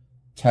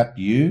tap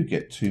U,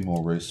 get 2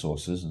 more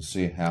resources, and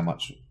see how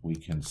much we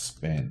can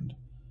spend.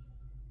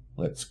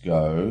 Let's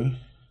go.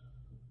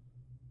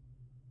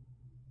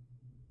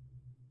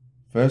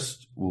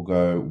 First, we'll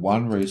go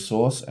 1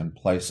 resource and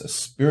place a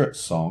spirit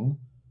song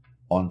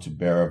onto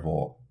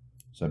Beravor.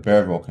 So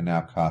Beravor can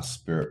now cast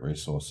spirit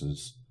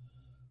resources.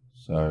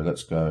 So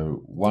let's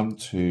go 1,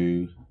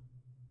 2.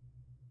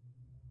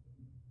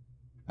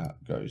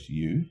 Out goes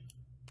U.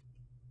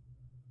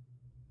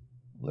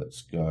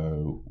 Let's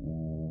go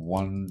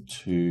 1,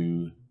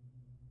 2,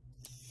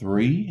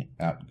 3.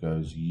 Out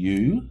goes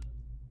U.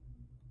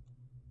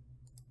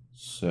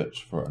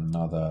 Search for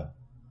another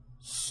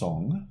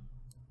song.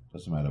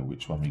 Doesn't matter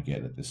which one we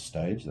get at this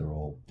stage. They're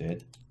all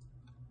dead.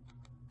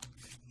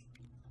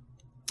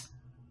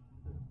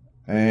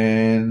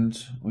 And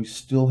we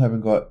still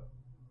haven't got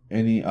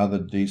any other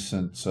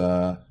decent...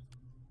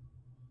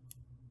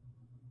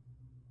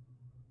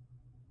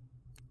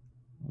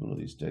 all of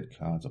these dead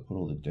cards. I put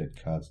all the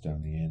dead cards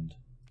down the end.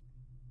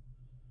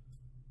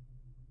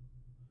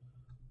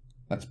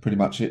 That's pretty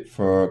much it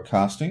for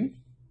casting.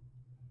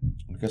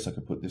 I guess I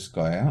could put this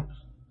guy out.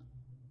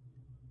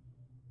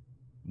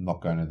 I'm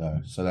not going to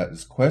though. So that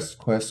is quest,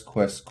 quest,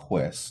 quest,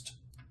 quest.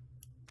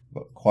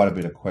 Got quite a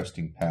bit of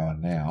questing power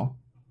now.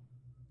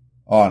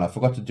 Oh, and I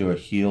forgot to do a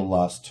heal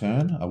last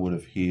turn. I would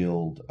have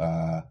healed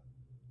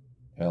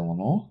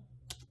Eleanor.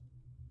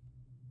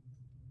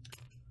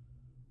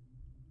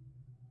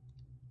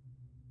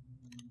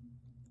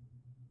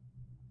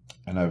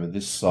 And over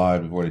this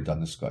side, we've already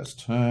done this guy's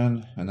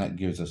turn. And that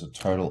gives us a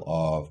total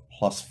of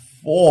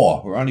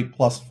 +4. We're only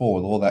 +4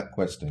 with all that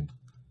questing.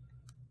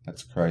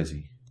 That's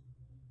crazy.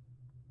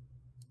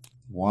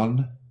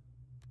 1.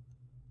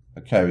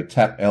 Okay, we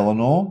tap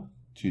Eleanor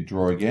to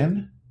draw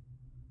again.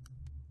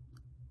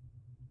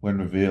 When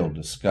revealed,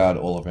 discard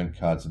all event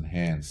cards in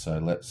hand. So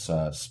let's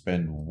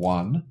spend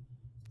 1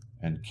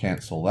 and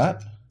cancel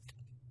that.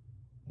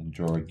 And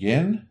draw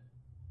again.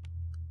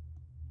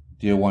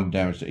 Deal 1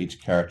 damage to each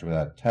character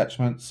without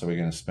attachment. So we're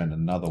going to spend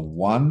another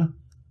 1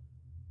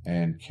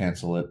 and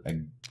cancel it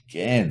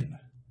again.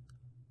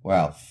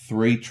 Wow,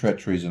 3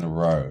 treacheries in a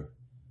row.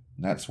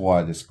 And that's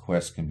why this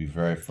quest can be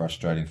very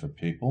frustrating for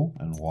people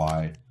and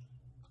why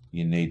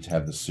you need to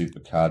have the super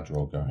card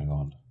draw going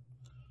on.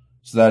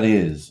 So that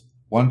is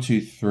 1,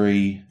 2,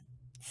 3,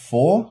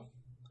 4.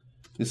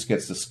 This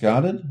gets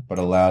discarded, but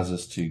allows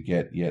us to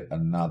get yet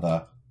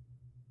another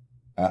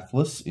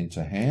Atlas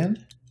into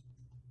hand.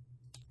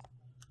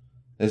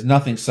 There's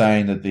nothing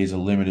saying that these are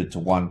limited to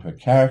 1 per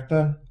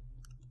character.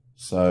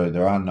 So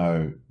there are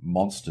no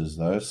monsters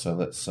though. So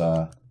let's,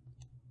 I'm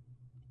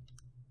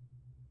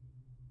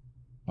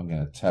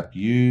going to tap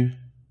you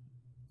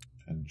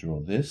and draw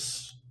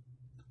this.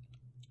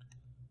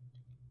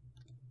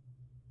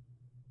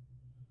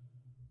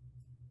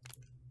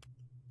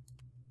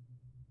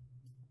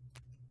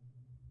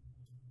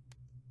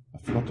 I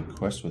forgot to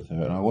quest with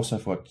her, and I also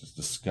forgot to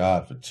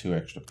discard for 2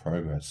 extra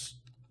progress.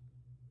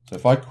 So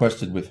if I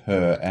quested with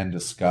her and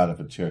discarded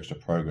for 2 extra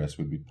progress,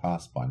 we'd be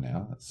past by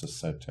now. That's just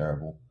so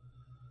terrible.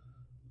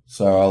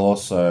 So I'll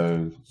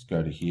also, let's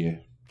go to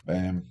here.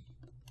 Bam.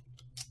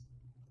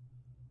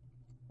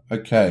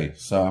 Okay,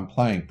 so I'm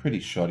playing pretty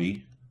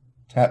shoddy.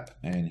 Tap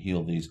and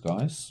heal these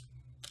guys.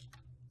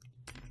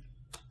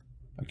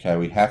 Okay,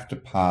 we have to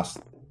pass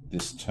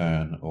this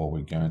turn or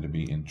we're going to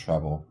be in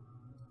trouble.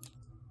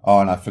 Oh,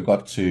 and I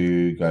forgot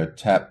to go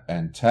tap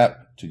and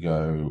tap to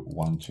go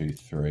 1, 2,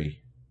 3.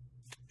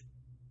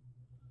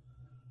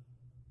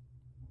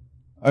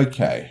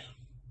 Okay.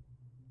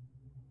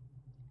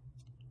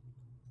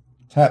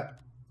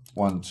 Tap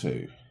 1,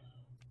 2.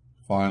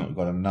 Fine, we've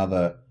got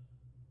another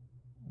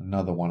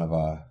one of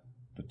our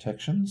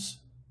protections.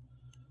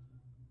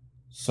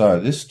 So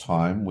this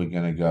time we're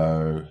going to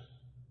go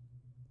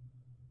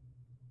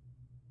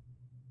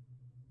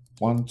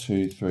 1,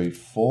 2, 3,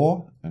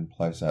 4 and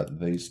place out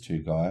these 2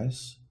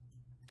 guys.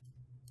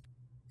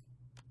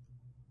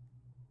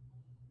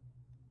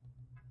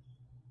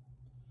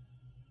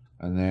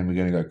 And then we're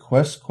going to go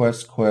quest,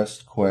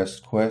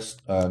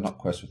 not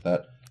quest with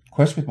that.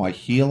 Quest with my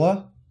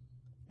healer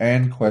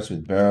and quest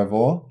with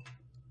Beravor.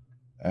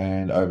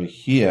 And over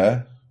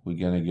here, we're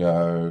going to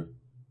go...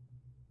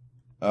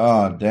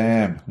 Oh,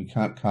 damn. We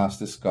can't cast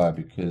this guy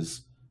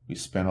because we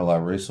spent all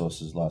our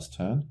resources last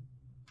turn.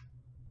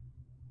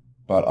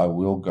 But I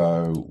will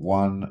go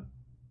 1,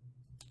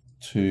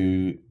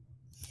 2,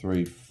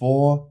 3,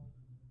 4.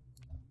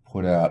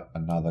 Put out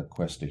another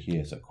quester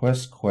here. So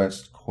quest.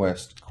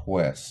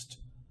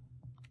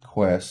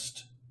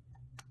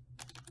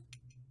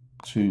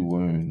 2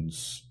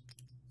 wounds.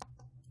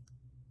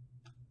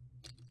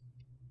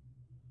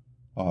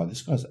 Oh,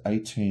 this guy's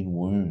 18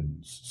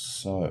 wounds.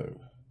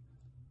 So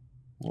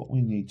what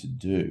we need to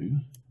do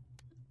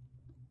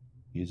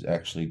is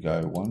actually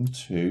go 1,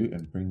 2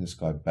 and bring this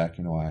guy back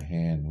into our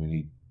hand. We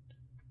need,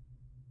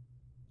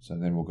 so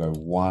then we'll go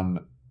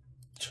 1,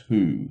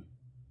 2.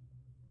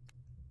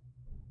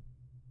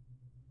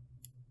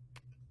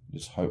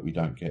 Just hope we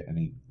don't get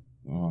any.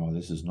 Oh,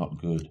 this is not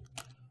good.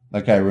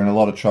 Okay, we're in a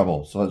lot of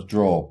trouble. So let's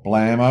draw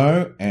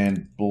Blammo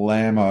and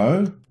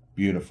Blammo.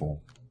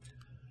 Beautiful.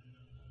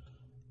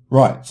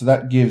 Right, so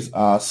that gives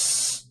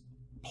us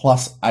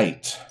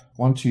 +8.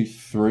 1, 2,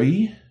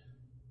 3,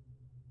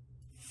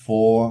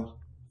 4,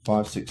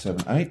 5, 6,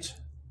 7, 8.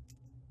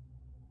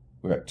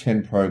 We're at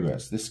 10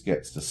 progress. This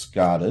gets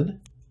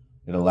discarded.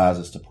 It allows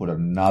us to put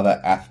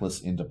another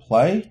Atlas into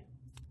play.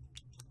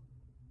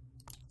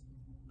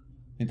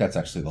 I think that's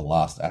actually the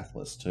last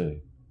Atlas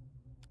too.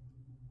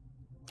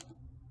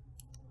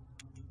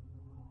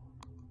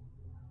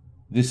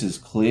 This is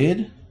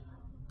cleared.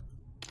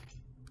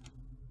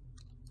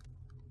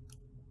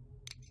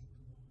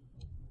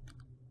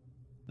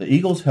 The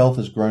eagle's health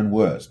has grown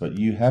worse, but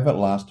you have at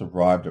last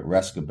arrived at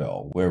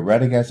Rhosgobel, where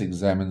Radagast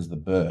examines the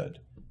bird.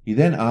 He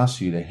then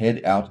asks you to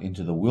head out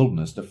into the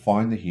wilderness to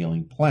find the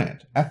healing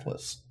plant,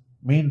 Atlas.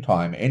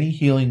 Meantime, any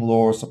healing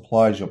lore or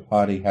supplies your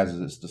party has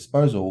at its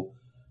disposal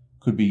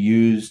could be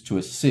used to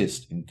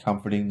assist in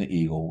comforting the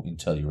eagle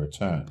until you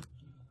return.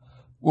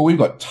 Well, we've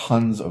got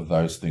tons of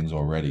those things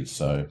already,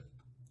 so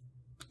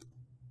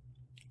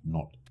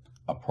not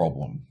a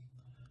problem.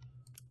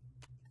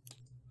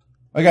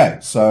 Okay,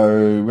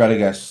 so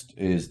Radagast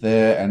is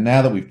there, and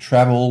now that we've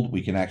traveled,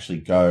 we can actually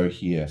go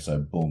here, so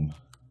boom.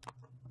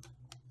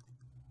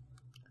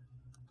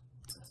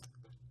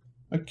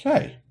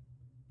 Okay.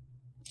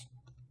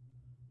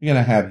 We're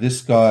going to have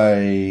this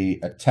guy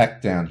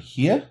attack down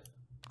here.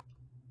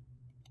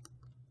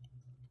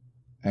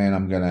 And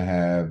I'm going to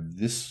have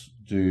this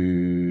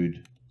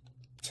dude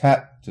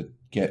tap to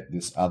get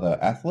this other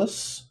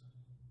Atlas.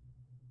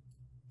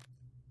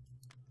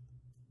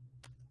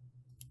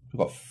 We've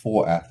got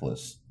 4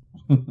 Atlas.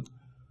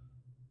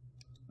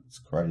 That's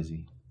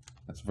crazy.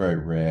 That's very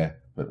rare,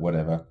 but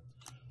whatever.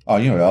 Oh,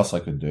 you know what else I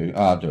could do?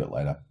 Oh, I'll do it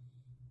later.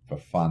 For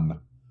fun.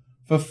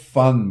 For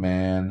fun,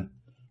 man.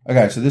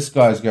 Okay, so this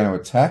guy's going to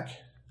attack.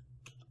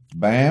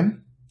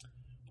 Bam.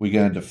 We're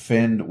going to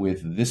defend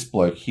with this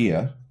bloke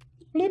here.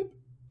 Blip.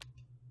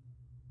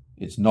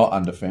 It's not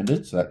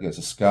undefended, so that gets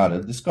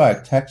discarded. This guy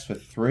attacks for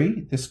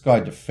 3. This guy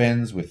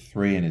defends with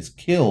 3 and is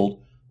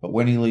killed. But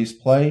when he leaves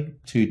play,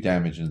 2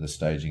 damage into the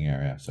staging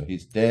area. So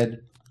he's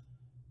dead.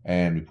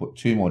 And we put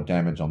 2 more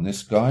damage on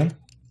this guy,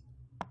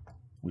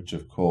 which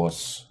of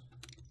course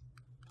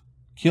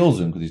kills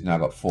him because he's now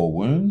got 4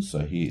 wounds.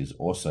 So he is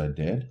also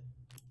dead.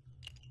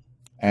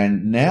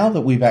 And now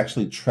that we've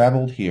actually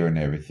traveled here and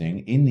everything,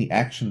 in the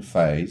action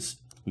phase,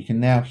 we can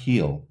now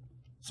heal.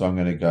 So I'm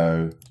going to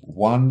go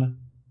 1,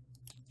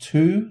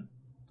 2,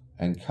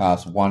 and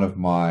cast one of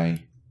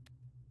my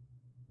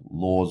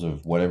laws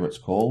of whatever it's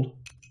called.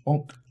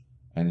 Bonk.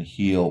 And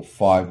heal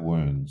 5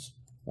 wounds.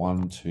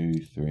 1, 2,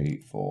 3,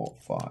 4,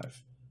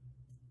 5.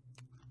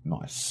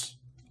 Nice.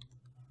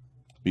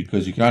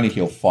 Because you can only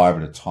heal 5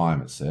 at a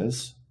time, it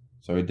says.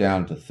 So we're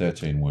down to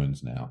 13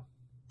 wounds now.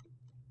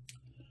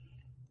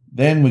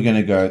 Then we're going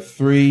to go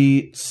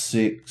 3,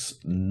 6,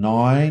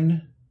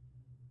 9.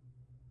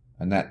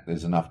 And that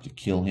is enough to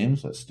kill him.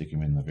 So let's stick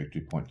him in the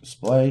victory point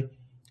display.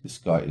 This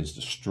guy is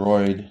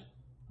destroyed.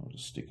 I'll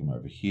just stick him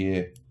over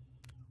here.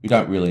 We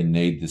don't really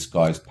need this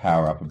guy's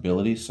power-up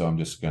ability, so I'm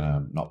just going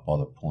to not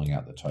bother pulling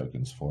out the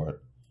tokens for it.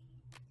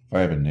 If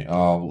I ever need...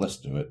 Oh, let's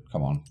do it.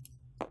 Come on.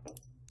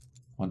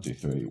 1, 2,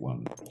 3.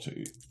 1,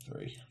 2,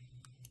 3.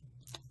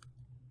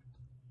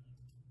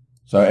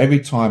 So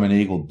every time an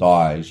eagle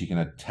dies, you can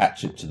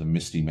attach it to the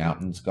Misty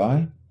Mountains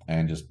guy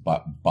and just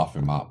buff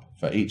him up.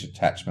 For each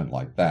attachment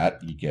like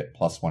that, you get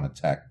 +1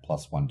 attack,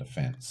 +1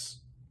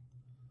 defense.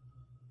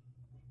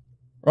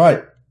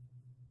 Right.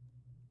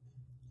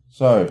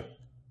 So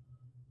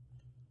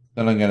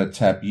then I'm going to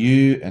tap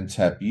you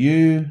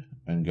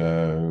and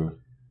go,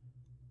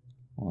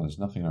 well, there's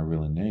nothing I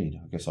really need.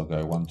 I guess I'll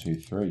go 1, 2,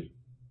 3.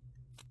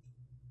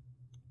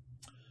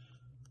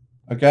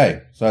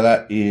 Okay, so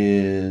that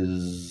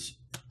is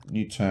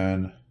new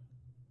turn.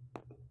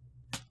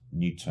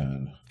 New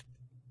turn.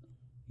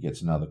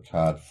 Gets another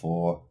card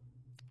for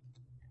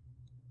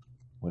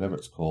whatever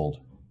it's called.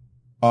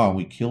 Oh, and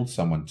we killed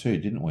someone too,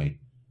 didn't we?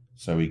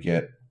 So we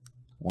get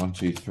 1,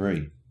 2,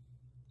 3.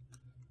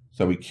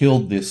 So we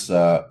killed this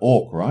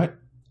orc, right?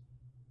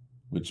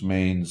 Which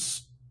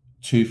means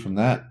 2 from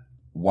that,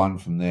 1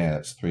 from there.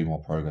 That's 3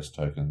 more progress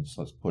tokens.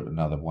 Let's put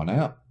another one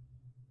out.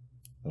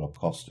 That'll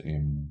cost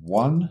him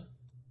 1.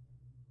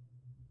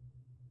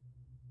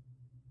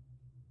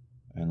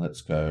 And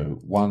let's go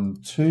 1,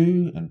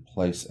 2 and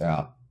place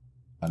out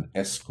an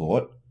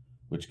escort,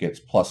 which gets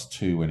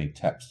 +2 when he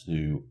taps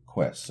to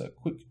quest. So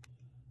quick,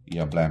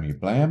 ya blam, you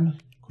blam.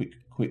 Quick,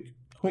 quick,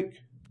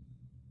 quick.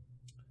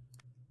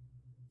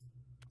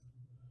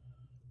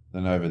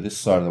 Then over this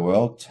side of the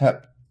world,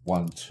 tap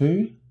 1,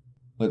 2.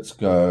 Let's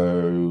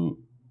go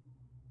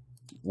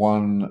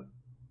 1,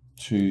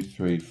 2,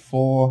 3,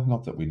 4.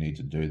 Not that we need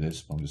to do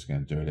this, but I'm just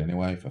going to do it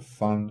anyway for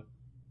fun.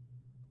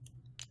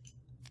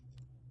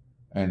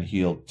 And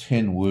heal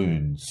 10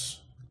 wounds.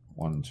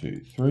 1,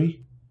 2,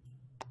 3.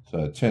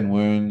 So 10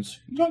 wounds.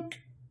 Yoink!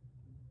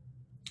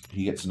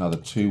 He gets another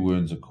 2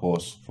 wounds, of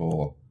course,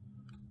 for,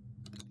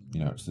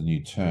 you know, it's the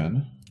new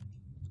turn.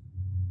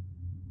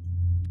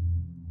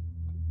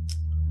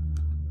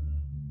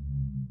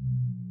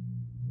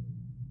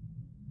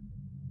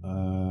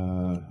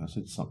 I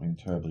said something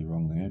terribly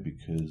wrong there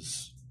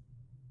because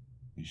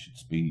you should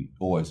be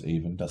always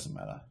even, doesn't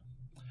matter.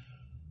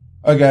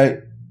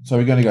 Okay, so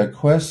we're going to go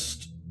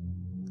quest.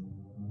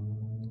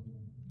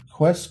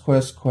 Quest,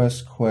 quest,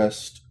 quest,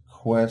 quest,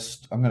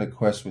 quest. I'm going to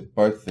quest with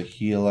both the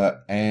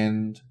healer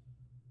and...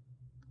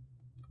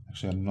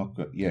 Actually, I'm not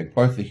good. Yeah,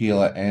 both the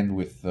healer and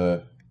with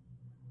the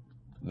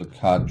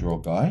card draw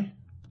guy.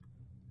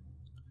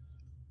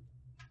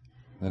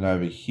 Then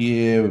over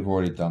here, we've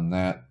already done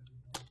that.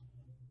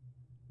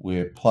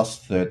 We're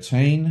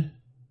 +13.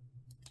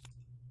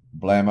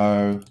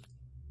 Blammo.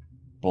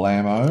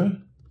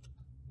 Blammo.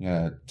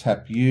 Yeah,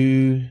 tap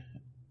you.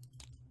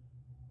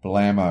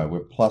 Blammo.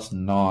 We're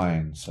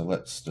 +9. So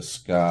let's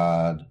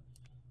discard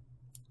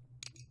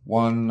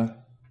 1.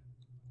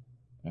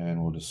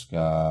 And we'll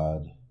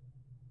discard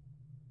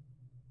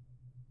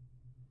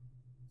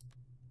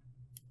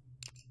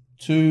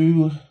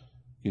 2.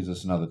 Gives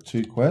us another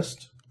 2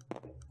 quest.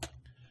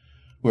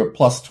 We're at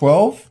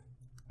 +12.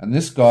 And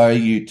this guy,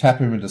 you tap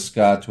him and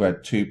discard to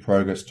add 2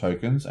 progress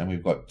tokens, and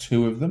we've got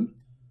 2 of them.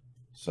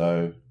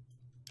 So,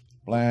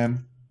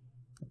 blam.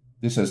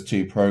 This has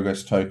 2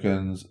 progress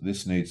tokens.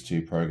 This needs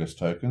 2 progress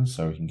tokens,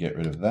 so we can get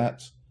rid of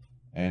that.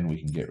 And we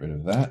can get rid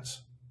of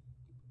that.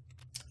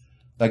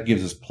 That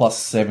gives us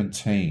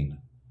 +17.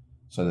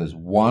 So there's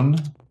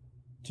 1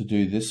 to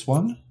do this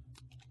one.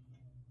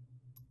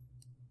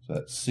 So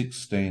that's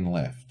 16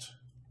 left.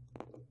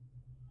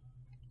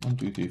 1,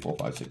 2, 3, 4,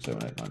 5, 6,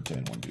 7, 8, 9,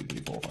 10. 1, 2, 3,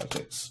 4, 5,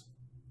 6.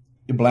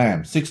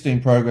 Blam.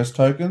 16 progress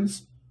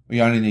tokens. We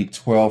only need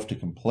 12 to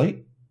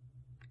complete.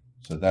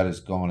 So that is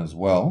gone as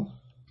well.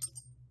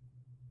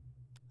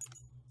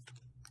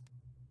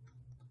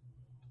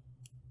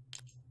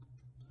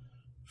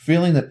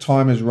 Feeling that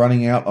time is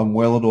running out on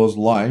Welador's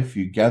life,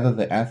 you gather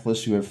the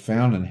Atlas you have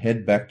found and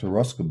head back to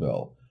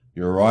Rhosgobel.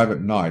 You arrive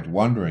at night,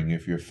 wondering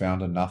if you've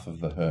found enough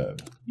of the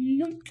herb.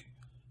 Yoink.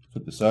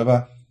 Flip this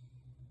over.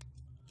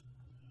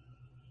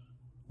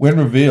 When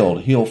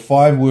revealed, heal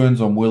 5 wounds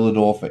on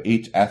Willador for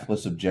each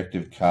Atlas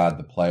objective card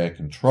the player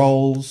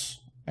controls.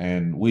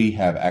 And we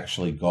have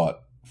actually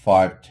got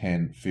 5,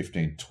 10,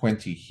 15,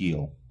 20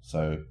 heal.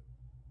 So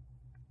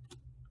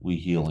we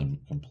heal him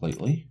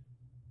completely.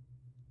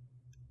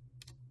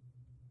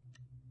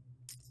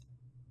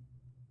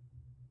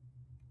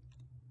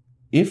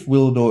 If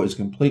Willador is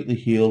completely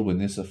healed when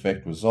this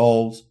effect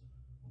resolves,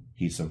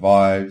 he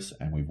survives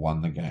and we've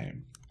won the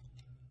game.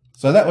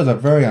 So that was a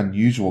very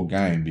unusual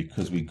game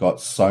because we got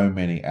so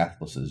many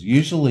Atlases.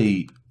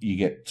 Usually you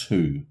get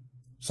 2,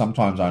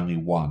 sometimes only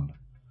 1.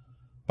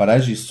 But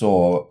as you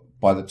saw,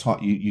 by the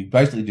time you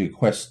basically do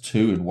quest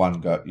 2 in one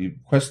go, you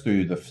quest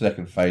through the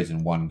second phase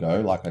in one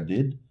go, like I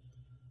did.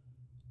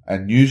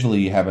 And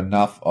usually you have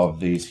enough of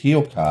these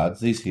heal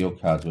cards. These heal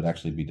cards would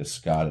actually be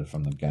discarded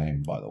from the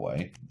game, by the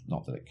way.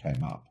 Not that it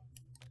came up.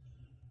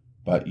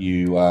 But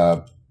you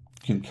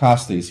can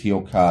cast these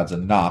heal cards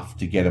enough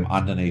to get them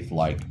underneath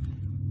like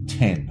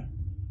 10.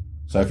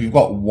 So if you've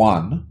got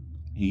 1,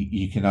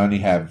 you can only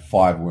have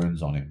 5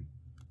 wounds on him.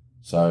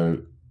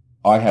 So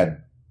I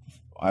had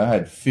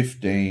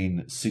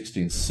 15,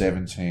 16,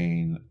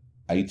 17,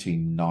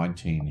 18,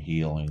 19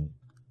 healing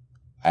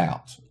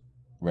out,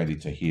 ready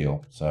to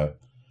heal. So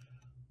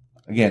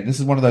again, this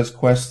is one of those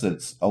quests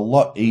that's a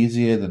lot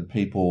easier than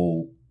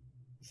people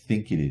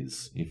think it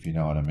is, if you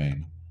know what I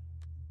mean.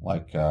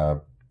 Like,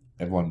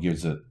 everyone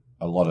gives it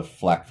a lot of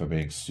flack for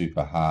being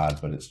super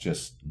hard, but it's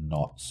just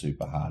not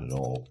super hard at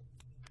all.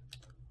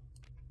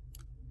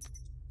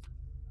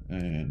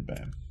 And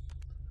bam.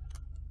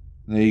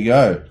 There you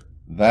go.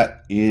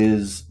 That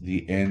is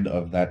the end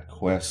of that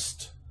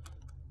quest.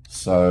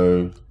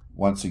 So,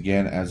 once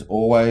again, as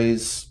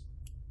always,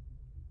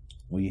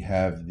 we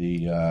have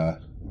the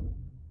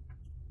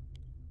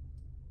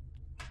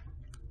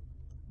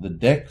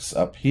decks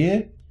up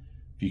here.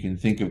 If you can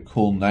think of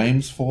cool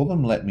names for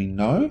them, let me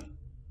know.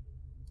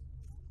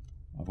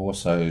 I've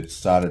also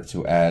started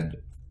to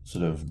add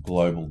sort of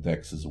global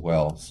decks as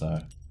well,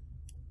 so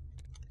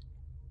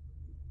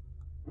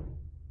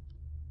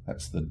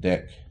that's the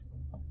deck,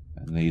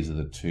 and these are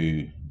the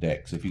 2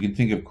 decks. If you can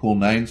think of cool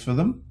names for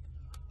them,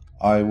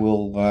 I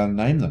will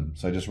name them,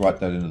 so just write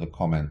that into the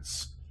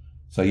comments.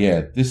 So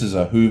yeah, this is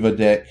a Hoover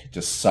deck,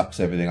 just sucks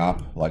everything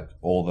up, like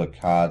all the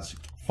cards,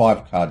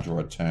 5 card draw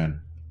a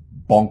turn,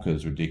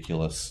 bonkers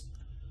ridiculous.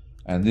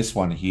 And this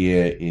one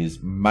here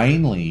is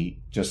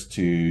mainly just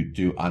to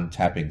do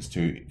untappings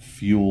to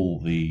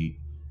fuel the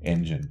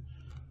engine.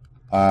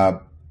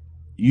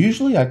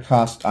 Usually I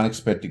cast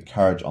Unexpected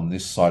Courage on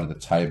this side of the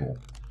table.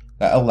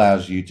 That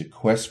allows you to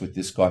quest with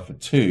this guy for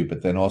 2,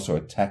 but then also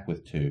attack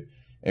with 2.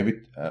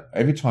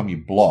 Every time you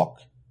block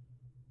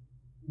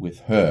with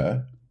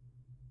her,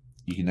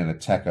 you can then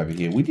attack over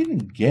here. We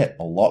didn't get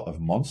a lot of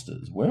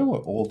monsters. Where were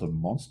all the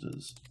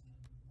monsters?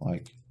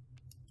 Like,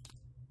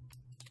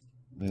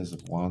 there's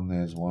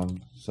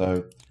one.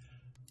 So,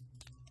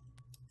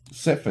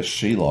 except for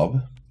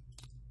Shelob,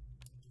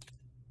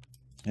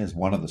 there's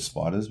one of the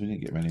spiders. We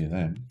didn't get many of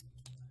them.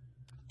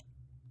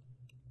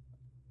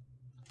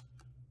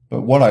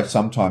 But what I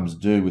sometimes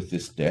do with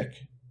this deck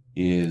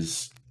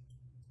is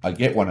I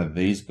get one of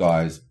these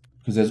guys,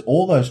 because there's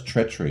all those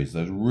treacheries,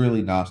 those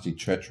really nasty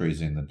treacheries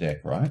in the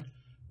deck, right?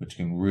 Which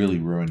can really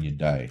ruin your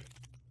day.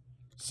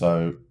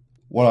 So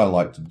what I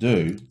like to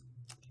do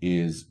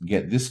is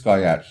get this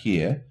guy out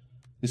here.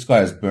 This guy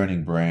has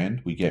Burning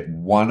Brand. We get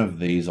 1 of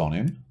these on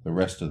him. The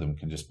rest of them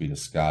can just be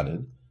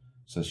discarded.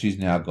 So she's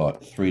now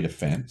got 3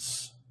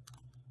 defense.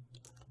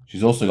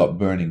 She's also got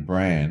Burning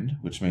Brand,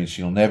 which means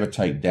she'll never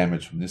take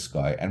damage from this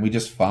guy. And we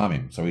just farm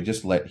him. So we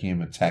just let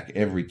him attack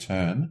every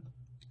turn.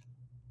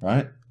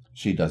 Right?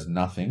 She does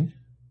nothing.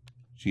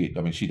 She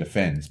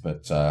defends,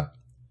 but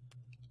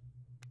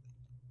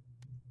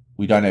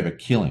we don't ever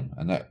kill him.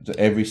 And that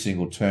every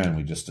single turn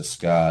we just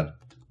discard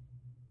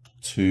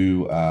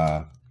 2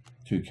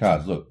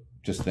 cards. Look,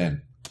 just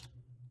then.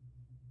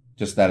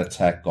 Just that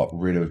attack got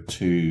rid of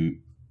 2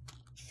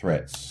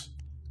 threats.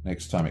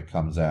 Next time it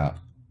comes out.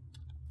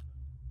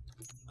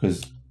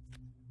 Because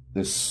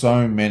there's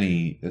so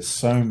many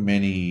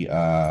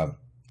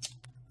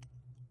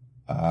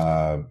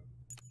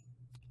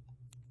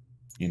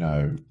you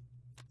know,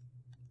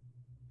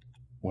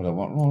 what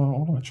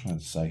am I trying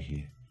to say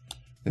here?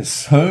 There's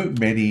so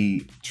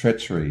many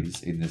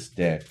treacheries in this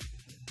deck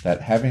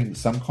that having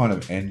some kind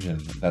of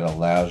engine that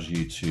allows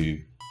you to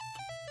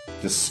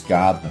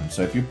discard them.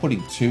 So if you're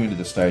putting 2 into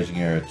the staging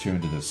area, 2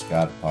 into the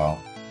discard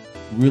pile,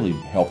 really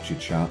helps your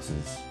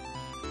chances.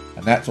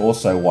 And that's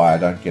also why I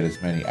don't get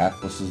as many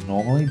Atlases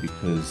normally,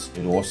 because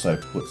it also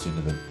puts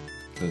into the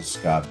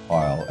discard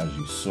pile, as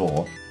you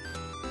saw,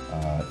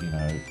 you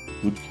know,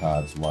 good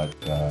cards like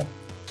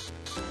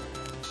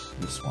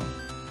this one.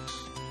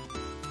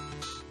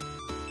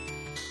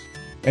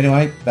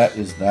 Anyway, that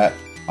is that.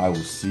 I will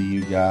see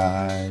you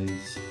guys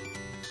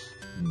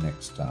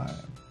next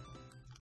time.